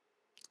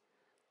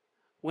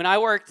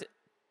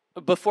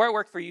 Before I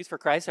worked for Youth for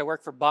Christ, I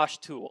worked for Bosch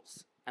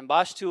Tools. And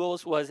Bosch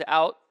Tools was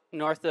out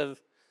north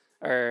of,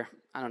 or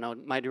I don't know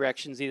my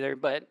directions either,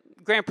 but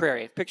Grand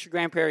Prairie. Picture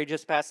Grand Prairie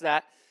just past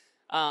that.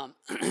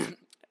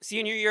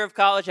 Senior year of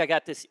college, I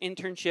got this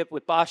internship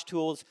with Bosch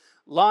Tools,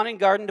 lawn and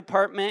garden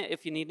department.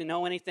 If you need to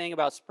know anything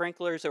about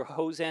sprinklers or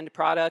hose end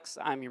products,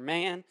 I'm your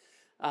man.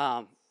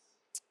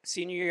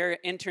 Senior year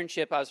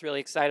internship, I was really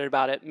excited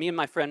about it. Me and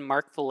my friend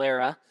Mark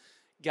Valera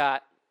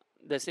got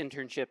this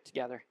internship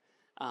together.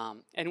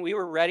 And we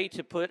were ready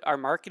to put our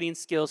marketing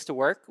skills to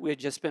work. We had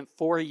just spent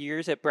 4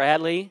 years at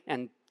Bradley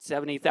and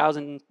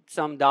 $70,000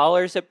 some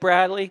at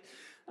Bradley,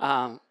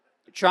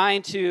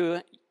 trying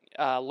to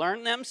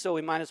learn them, so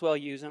we might as well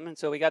use them. And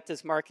so we got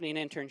this marketing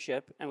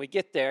internship, and we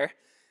get there.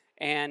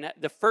 And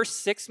the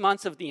first 6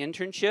 months of the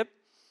internship,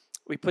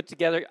 we put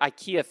together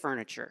IKEA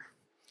furniture.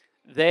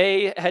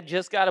 They had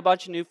just got a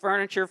bunch of new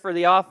furniture for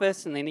the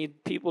office, and they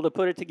need people to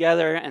put it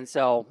together, and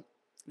so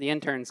the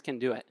interns can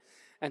do it.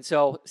 And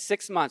so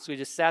 6 months, we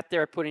just sat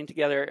there putting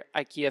together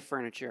IKEA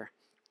furniture.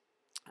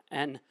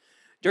 And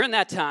during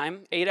that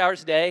time, 8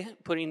 hours a day,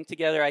 putting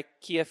together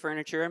IKEA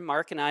furniture,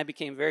 Mark and I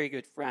became very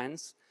good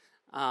friends.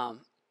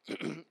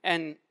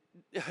 And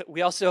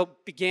we also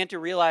began to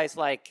realize,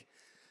 like,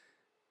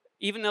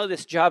 even though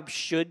this job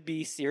should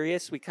be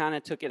serious, we kind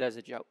of took it as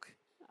a joke.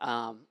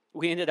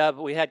 We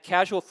had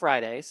casual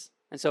Fridays,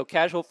 and so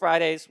casual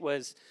Fridays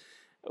was,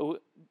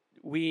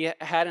 we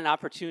had an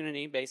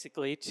opportunity,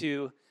 basically,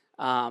 to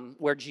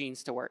wear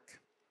jeans to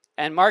work.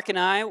 And Mark and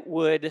I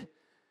would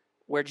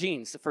wear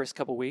jeans the first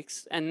couple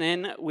weeks, and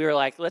then we were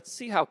like, let's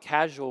see how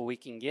casual we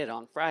can get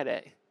on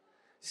Friday.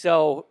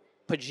 So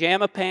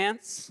pajama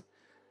pants,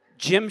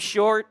 gym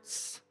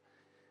shorts.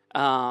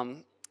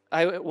 One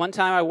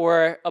time I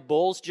wore a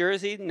Bulls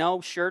jersey,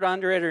 no shirt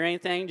under it or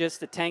anything,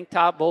 just a tank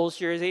top Bulls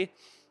jersey.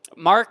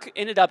 Mark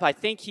ended up, I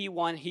think he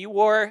won. He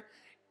wore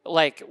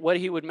like what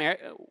he would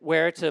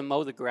wear to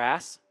mow the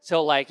grass.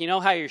 So like, you know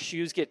how your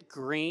shoes get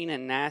green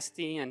and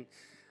nasty and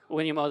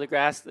when you mow the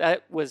grass?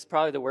 That was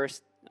probably the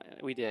worst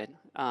we did.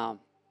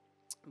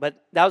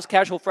 But that was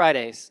casual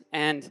Fridays.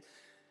 And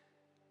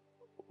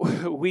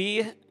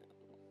we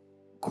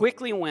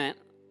quickly went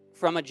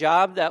from a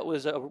job that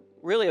was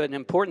really an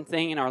important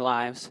thing in our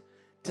lives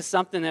to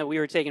something that we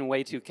were taking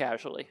way too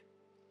casually.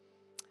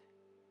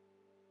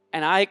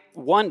 And I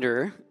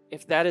wonder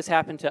if that has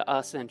happened to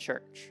us in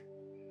church.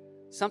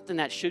 Something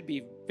that should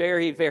be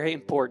very, very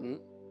important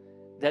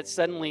that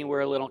suddenly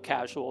we're a little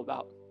casual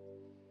about.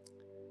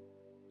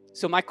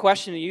 So my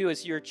question to you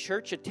is, your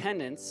church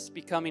attendance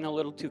becoming a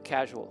little too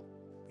casual?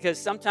 Because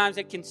sometimes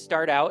it can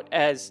start out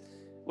as,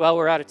 well,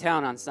 we're out of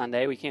town on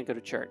Sunday, we can't go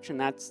to church, and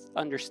that's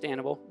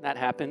understandable. That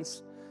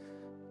happens.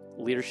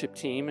 Leadership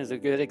team is a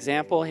good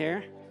example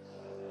here.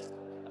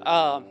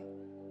 But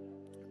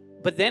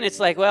then it's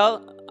like,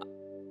 well,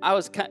 I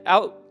was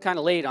out kind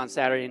of late on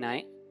Saturday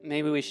night.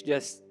 Maybe we should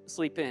just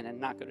sleep in and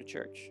not go to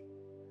church.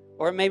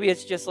 Or maybe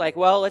it's just like,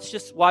 well, let's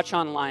just watch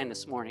online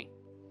this morning.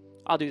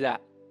 I'll do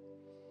that.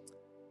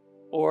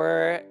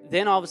 Or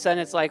then all of a sudden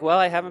it's like, well,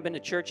 I haven't been to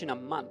church in a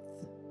month.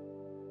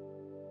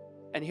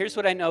 And here's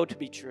what I know to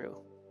be true.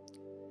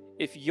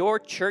 If your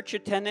church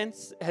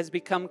attendance has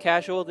become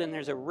casual, then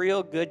there's a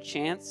real good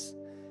chance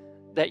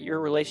that your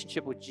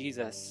relationship with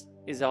Jesus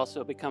is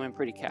also becoming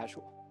pretty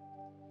casual.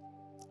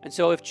 And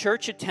so if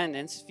church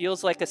attendance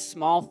feels like a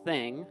small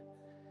thing,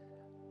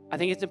 I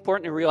think it's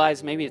important to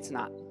realize maybe it's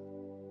not.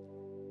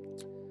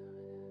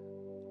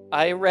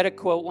 I read a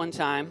quote one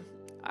time.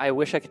 I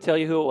wish I could tell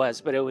you who it was,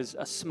 but it was,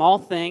 a small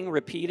thing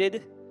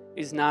repeated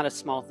is not a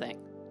small thing.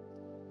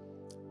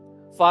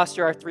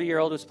 Foster, our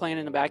 3-year-old, was playing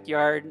in the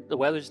backyard. The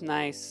weather's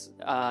nice.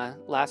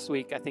 Last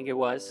week, I think it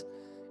was.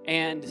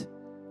 And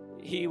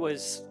he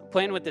was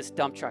playing with this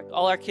dump truck.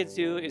 All our kids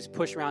do is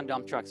push around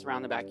dump trucks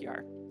around the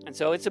backyard. And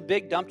so it's a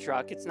big dump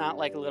truck. It's not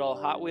like a little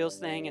Hot Wheels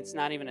thing. It's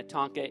not even a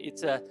Tonka.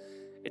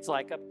 It's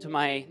like up to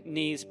my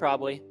knees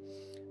probably.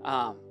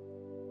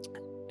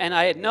 And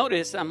I had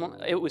noticed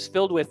it was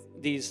filled with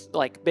these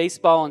like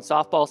baseball and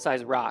softball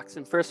sized rocks.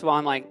 And first of all,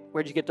 I'm like,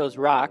 where'd you get those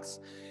rocks?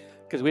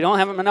 Because we don't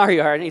have them in our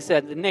yard. And he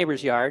said, the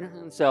neighbor's yard.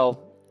 And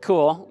so,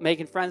 cool,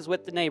 making friends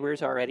with the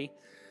neighbors already.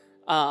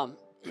 But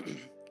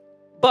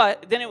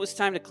then it was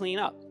time to clean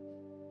up.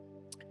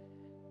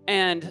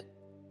 And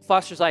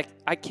Foster's like,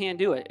 I can't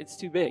do it. It's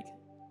too big.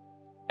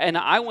 And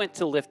I went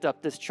to lift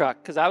up this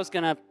truck because I was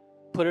going to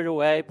put it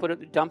away,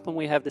 dump them.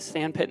 We have the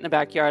sand pit in the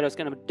backyard. I was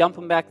going to dump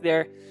them back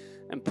there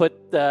and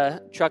put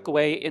the truck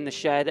away in the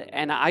shed,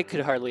 and I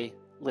could hardly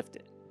lift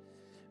it.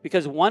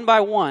 Because one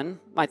by one,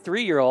 my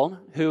 3-year-old,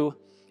 who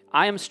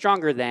I am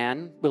stronger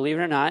than, believe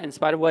it or not, in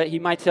spite of what he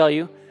might tell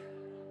you,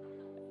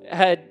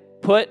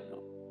 had put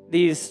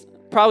these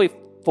probably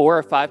 4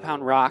 or 5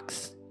 pound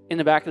rocks in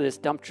the back of this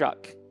dump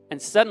truck.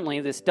 And suddenly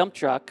this dump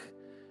truck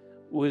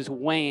was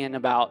weighing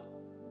about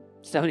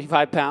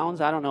 75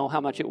 pounds. I don't know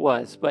how much it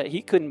was, but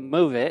he couldn't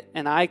move it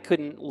and I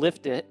couldn't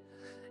lift it.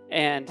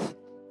 And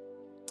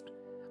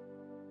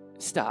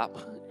stop.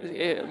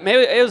 Maybe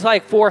it was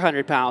like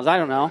 400 pounds. I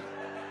don't know.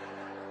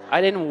 I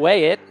didn't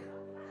weigh it.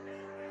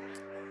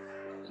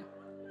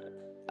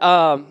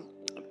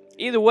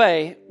 Either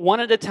way, one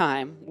at a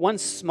time, one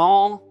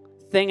small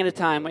thing at a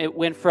time, it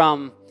went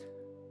from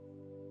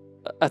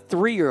a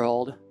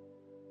 3-year-old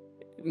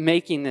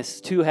making this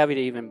too heavy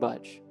to even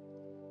budge.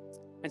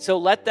 And so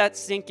let that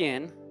sink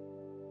in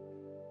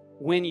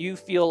when you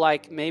feel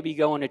like maybe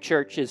going to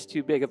church is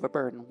too big of a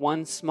burden.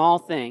 One small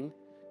thing,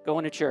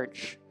 going to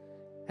church,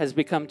 has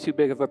become too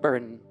big of a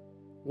burden.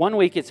 1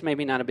 week it's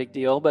maybe not a big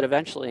deal, but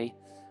eventually,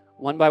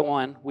 one by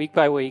one, week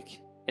by week,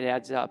 it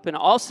adds up. And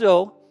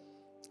also,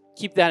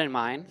 keep that in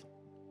mind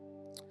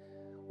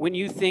when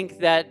you think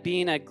that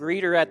being a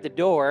greeter at the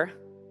door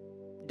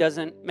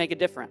doesn't make a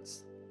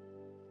difference.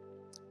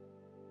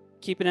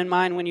 Keep it in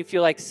mind when you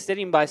feel like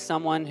sitting by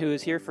someone who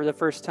is here for the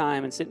first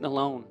time and sitting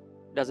alone.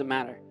 Doesn't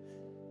matter.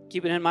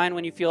 Keep it in mind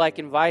when you feel like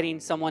inviting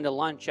someone to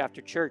lunch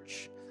after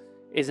church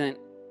isn't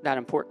that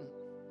important.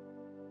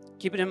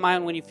 Keep it in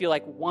mind when you feel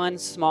like one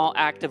small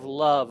act of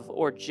love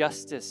or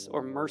justice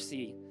or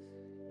mercy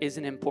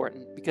isn't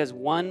important. Because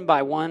one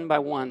by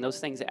one, those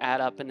things add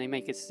up and they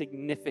make a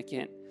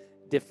significant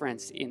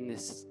difference in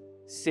this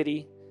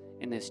city,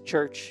 in this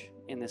church,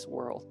 in this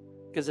world.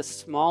 Because a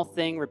small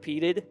thing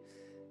repeated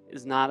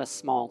is not a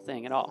small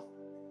thing at all.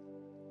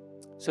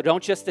 So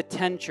don't just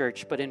attend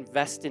church, but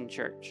invest in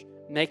church.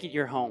 Make it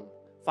your home.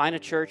 Find a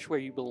church where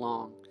you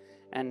belong.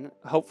 And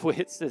hopefully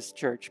it's this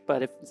church,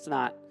 but if it's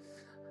not,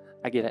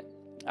 I get it.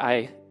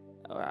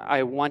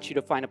 I want you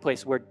to find a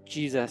place where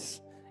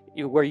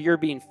where you're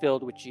being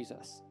filled with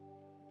Jesus.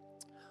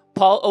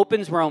 Paul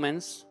opens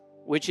Romans,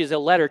 which is a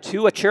letter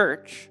to a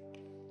church,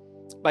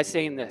 by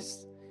saying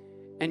this,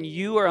 and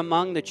you are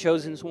among the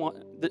chosen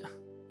ones. Let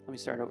me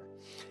start over.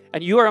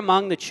 And you are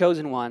among the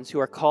chosen ones who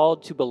are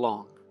called to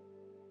belong.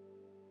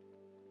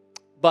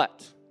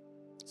 But,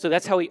 so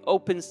that's how he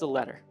opens the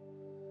letter.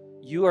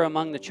 You are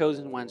among the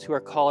chosen ones who are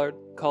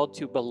called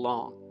to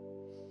belong.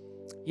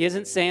 He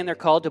isn't saying they're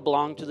called to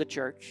belong to the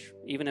church,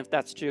 even if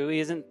that's true. He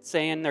isn't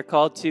saying they're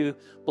called to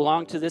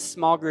belong to this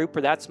small group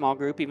or that small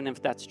group, even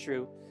if that's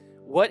true.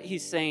 What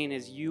he's saying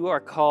is you are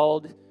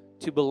called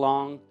to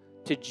belong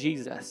to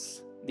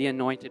Jesus, the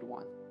Anointed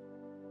One.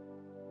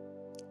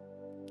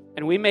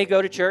 And we may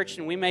go to church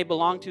and we may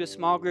belong to a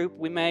small group.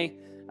 We may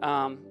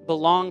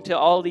belong to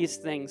all these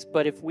things.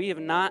 But if we have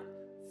not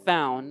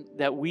found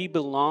that we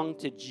belong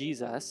to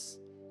Jesus,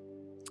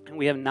 and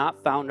we have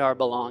not found our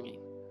belonging,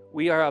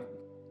 we are a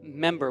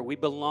member. We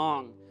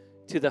belong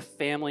to the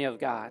family of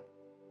God.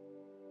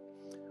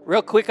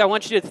 Real quick, I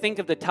want you to think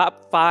of the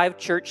top 5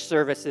 church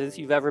services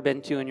you've ever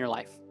been to in your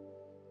life.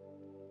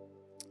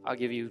 I'll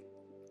give you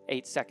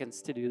 8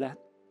 seconds to do that.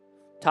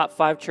 Top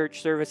 5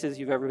 church services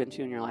you've ever been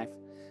to in your life.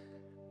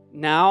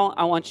 Now,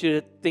 I want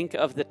you to think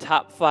of the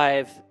top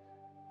 5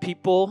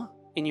 people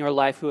in your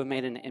life who have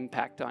made an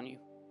impact on you.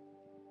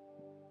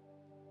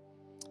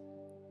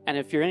 And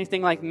if you're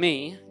anything like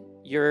me,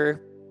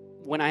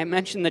 when I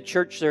mention the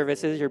church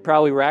services, you're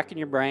probably racking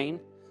your brain.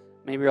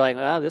 Maybe you're like,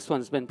 oh, this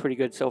one's been pretty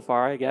good so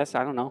far, I guess.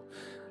 I don't know.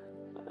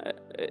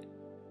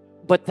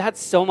 But that's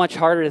so much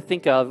harder to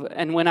think of.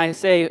 And when I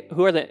say,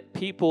 who are the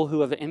people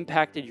who have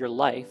impacted your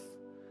life,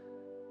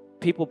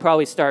 people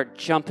probably start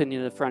jumping to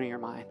the front of your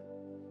mind.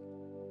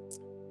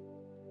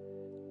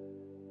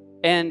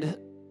 And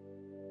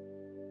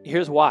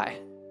here's why.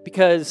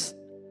 Because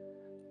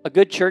a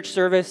good church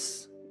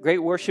service, great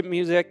worship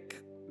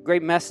music,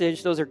 great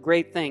message, those are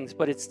great things,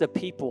 but it's the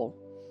people.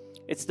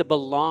 It's the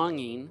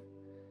belonging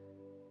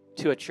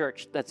to a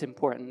church that's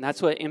important.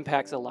 That's what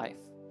impacts a life.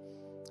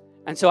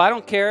 And so I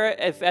don't care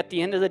if at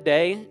the end of the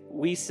day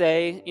we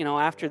say,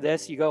 after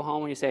this, you go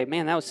home and you say,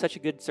 man, that was such a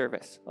good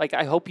service. Like,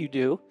 I hope you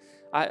do.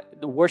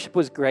 The worship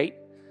was great.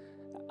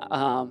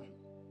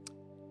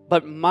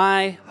 But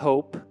my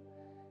hope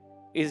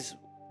is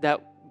that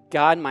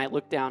God might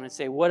look down and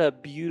say, what a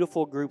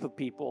beautiful group of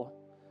people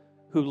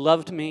who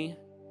loved me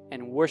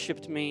and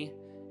worshiped me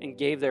and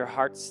gave their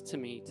hearts to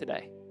me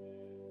today.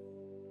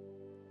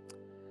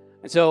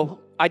 And so,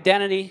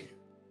 identity,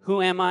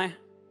 who am I?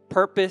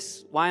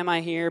 Purpose, why am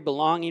I here?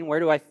 Belonging, where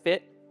do I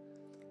fit?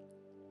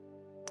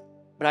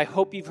 But I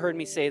hope you've heard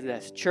me say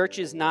this. Church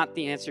is not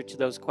the answer to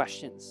those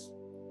questions.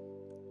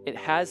 It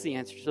has the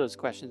answer to those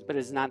questions, but it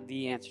is not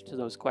the answer to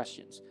those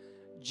questions.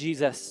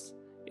 Jesus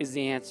is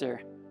the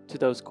answer to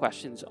those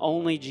questions.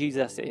 Only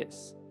Jesus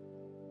is.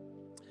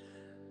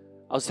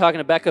 I was talking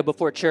to Becca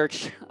before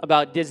church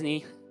about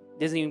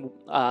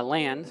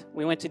Disneyland.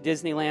 We went to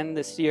Disneyland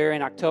this year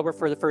in October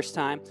for the first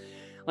time.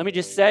 Let me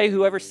just say,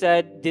 whoever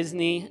said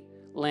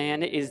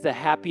Disneyland is the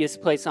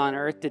happiest place on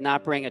earth did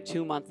not bring a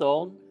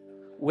 2-month-old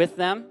with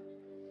them.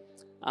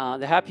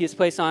 The happiest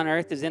place on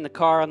earth is in the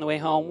car on the way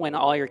home when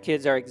all your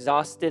kids are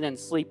exhausted and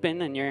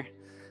sleeping and you're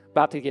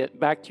about to get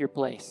back to your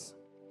place.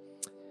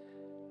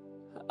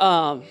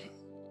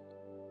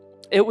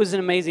 It was an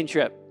amazing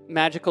trip,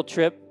 magical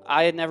trip.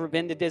 I had never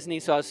been to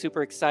Disney, so I was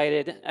super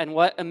excited. And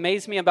what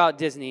amazed me about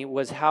Disney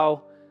was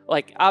how,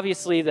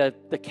 obviously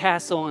the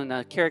castle and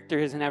the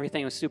characters and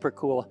everything was super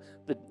cool,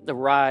 the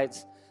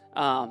rides.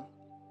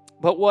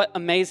 But what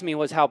amazed me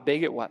was how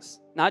big it was.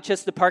 Not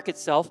just the park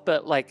itself,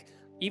 but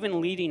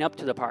even leading up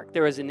to the park.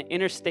 There was an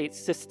interstate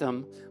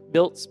system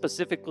built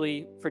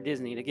specifically for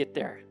Disney to get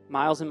there.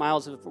 Miles and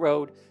miles of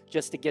road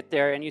just to get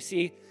there. And you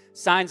see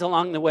signs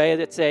along the way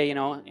that say,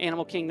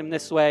 Animal Kingdom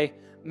this way,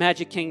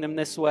 Magic Kingdom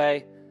this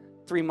way,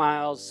 3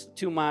 miles,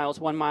 2 miles,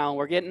 1 mile.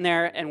 We're getting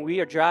there, and we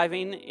are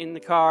driving in the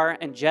car,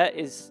 and Jet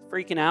is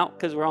freaking out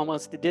because we're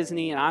almost to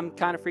Disney, and I'm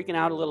kind of freaking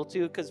out a little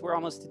too because we're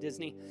almost to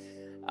Disney.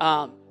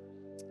 And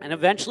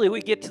eventually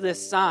we get to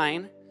this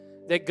sign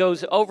that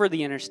goes over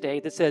the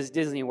interstate that says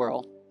Disney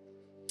World,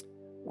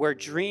 where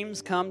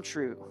dreams come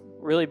true,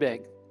 really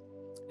big.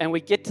 And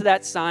we get to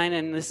that sign,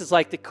 and this is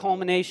the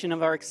culmination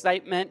of our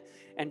excitement,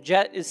 and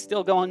Jet is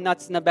still going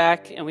nuts in the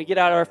back, and we get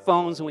out our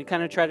phones, and we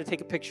kind of try to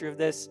take a picture of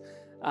this,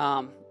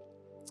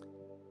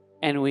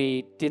 and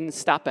we didn't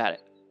stop at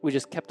it. We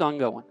just kept on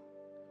going,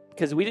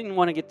 because we didn't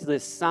want to get to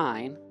this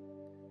sign.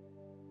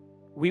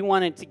 We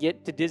wanted to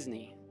get to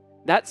Disney.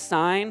 That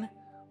sign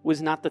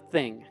was not the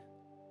thing.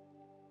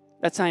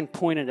 That sign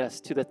pointed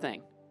us to the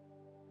thing.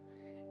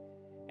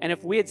 And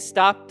if we had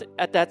stopped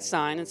at that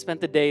sign and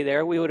spent the day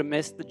there, we would have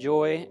missed the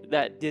joy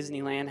that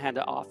Disneyland had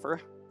to offer.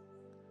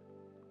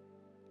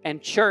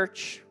 And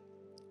church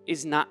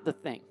is not the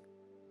thing.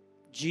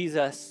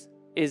 Jesus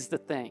is the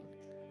thing.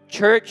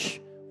 Church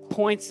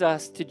points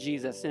us to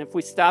Jesus. And if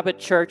we stop at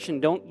church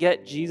and don't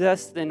get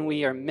Jesus, then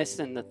we are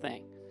missing the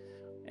thing.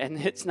 And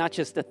it's not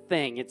just a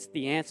thing, it's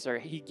the answer.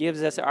 He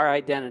gives us our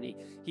identity.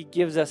 He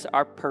gives us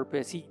our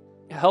purpose. He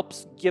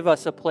helps give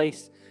us a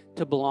place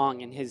to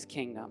belong in His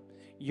kingdom.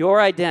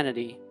 Your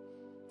identity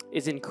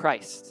is in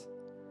Christ.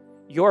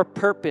 Your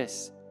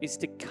purpose is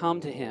to come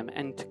to Him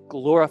and to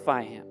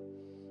glorify Him.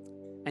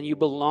 And you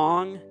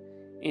belong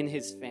in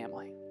His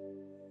family.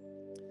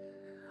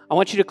 I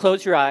want you to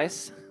close your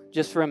eyes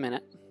just for a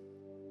minute.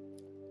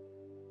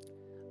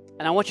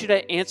 And I want you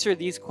to answer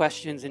these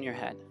questions in your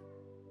head.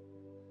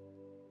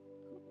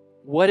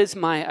 What is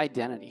my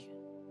identity?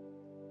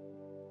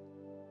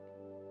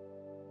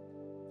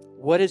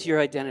 What is your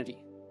identity?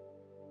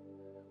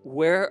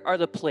 Where are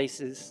the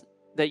places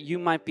that you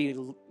might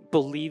be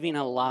believing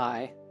a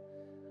lie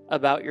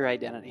about your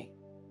identity?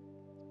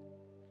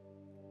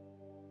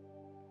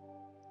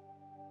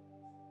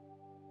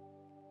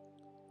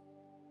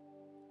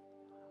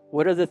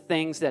 What are the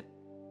things that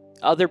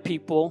other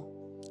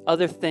people,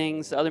 other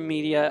things, other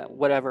media,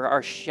 whatever,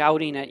 are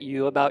shouting at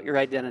you about your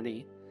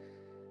identity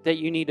that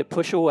you need to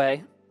push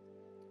away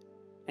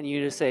and you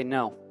need to say,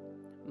 no,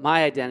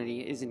 my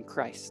identity is in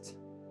Christ?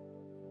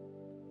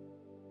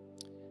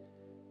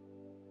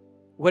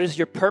 What is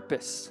your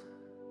purpose?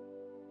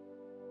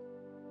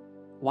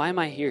 Why am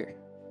I here?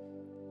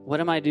 What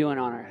am I doing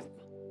on earth?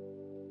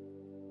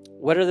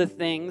 What are the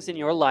things in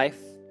your life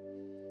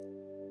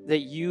that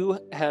you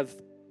have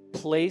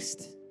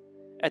placed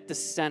at the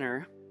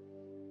center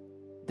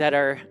that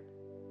you're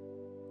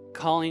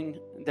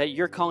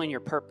calling your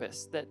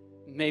purpose, that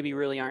maybe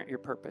really aren't your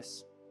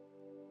purpose?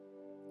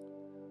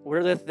 What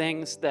are the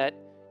things that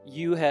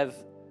you have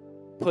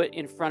put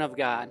in front of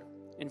God,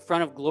 in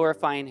front of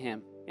glorifying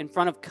Him, in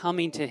front of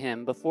coming to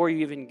Him before you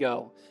even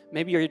go?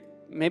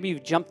 Maybe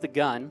you've jumped the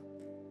gun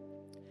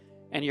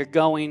and you're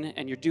going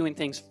and you're doing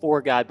things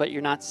for God, but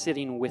you're not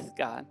sitting with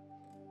God.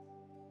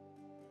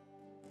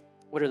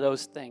 What are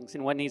those things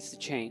and what needs to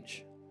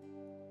change?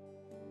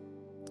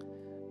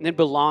 And then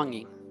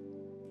belonging.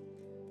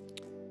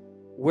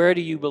 Where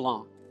do you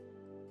belong?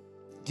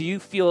 Do you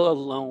feel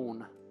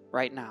alone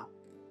right now?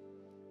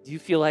 Do you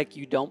feel like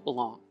you don't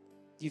belong?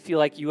 Do you feel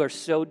like you are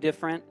so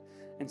different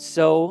and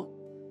so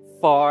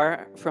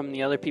far from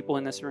the other people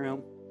in this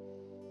room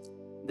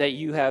that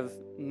you have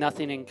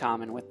nothing in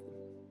common with them?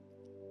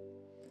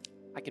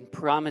 I can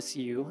promise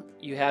you,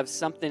 you have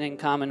something in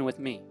common with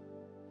me.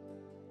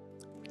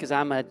 Because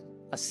I'm a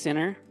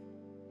sinner,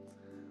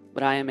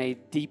 but I am a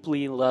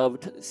deeply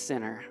loved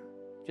sinner,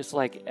 just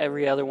like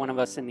every other one of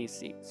us in these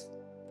seats.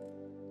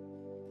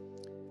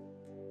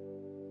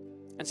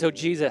 And so,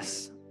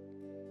 Jesus,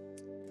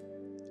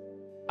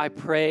 I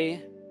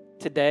pray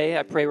today,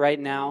 I pray right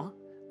now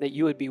that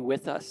you would be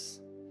with us,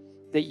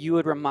 that you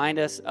would remind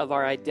us of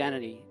our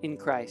identity in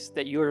Christ,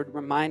 that you would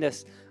remind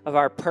us of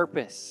our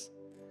purpose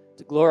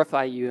to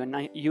glorify you,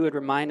 and you would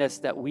remind us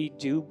that we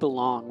do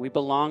belong. We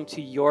belong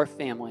to your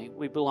family.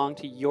 We belong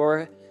to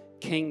your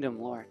kingdom,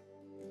 Lord.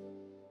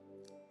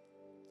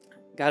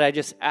 God, I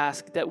just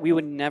ask that we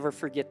would never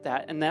forget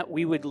that and that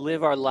we would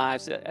live our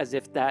lives as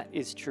if that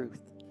is truth.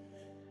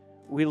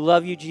 We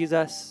love you,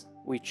 Jesus.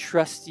 We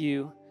trust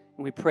you.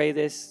 And we pray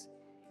this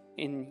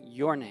in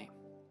your name.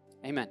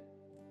 Amen.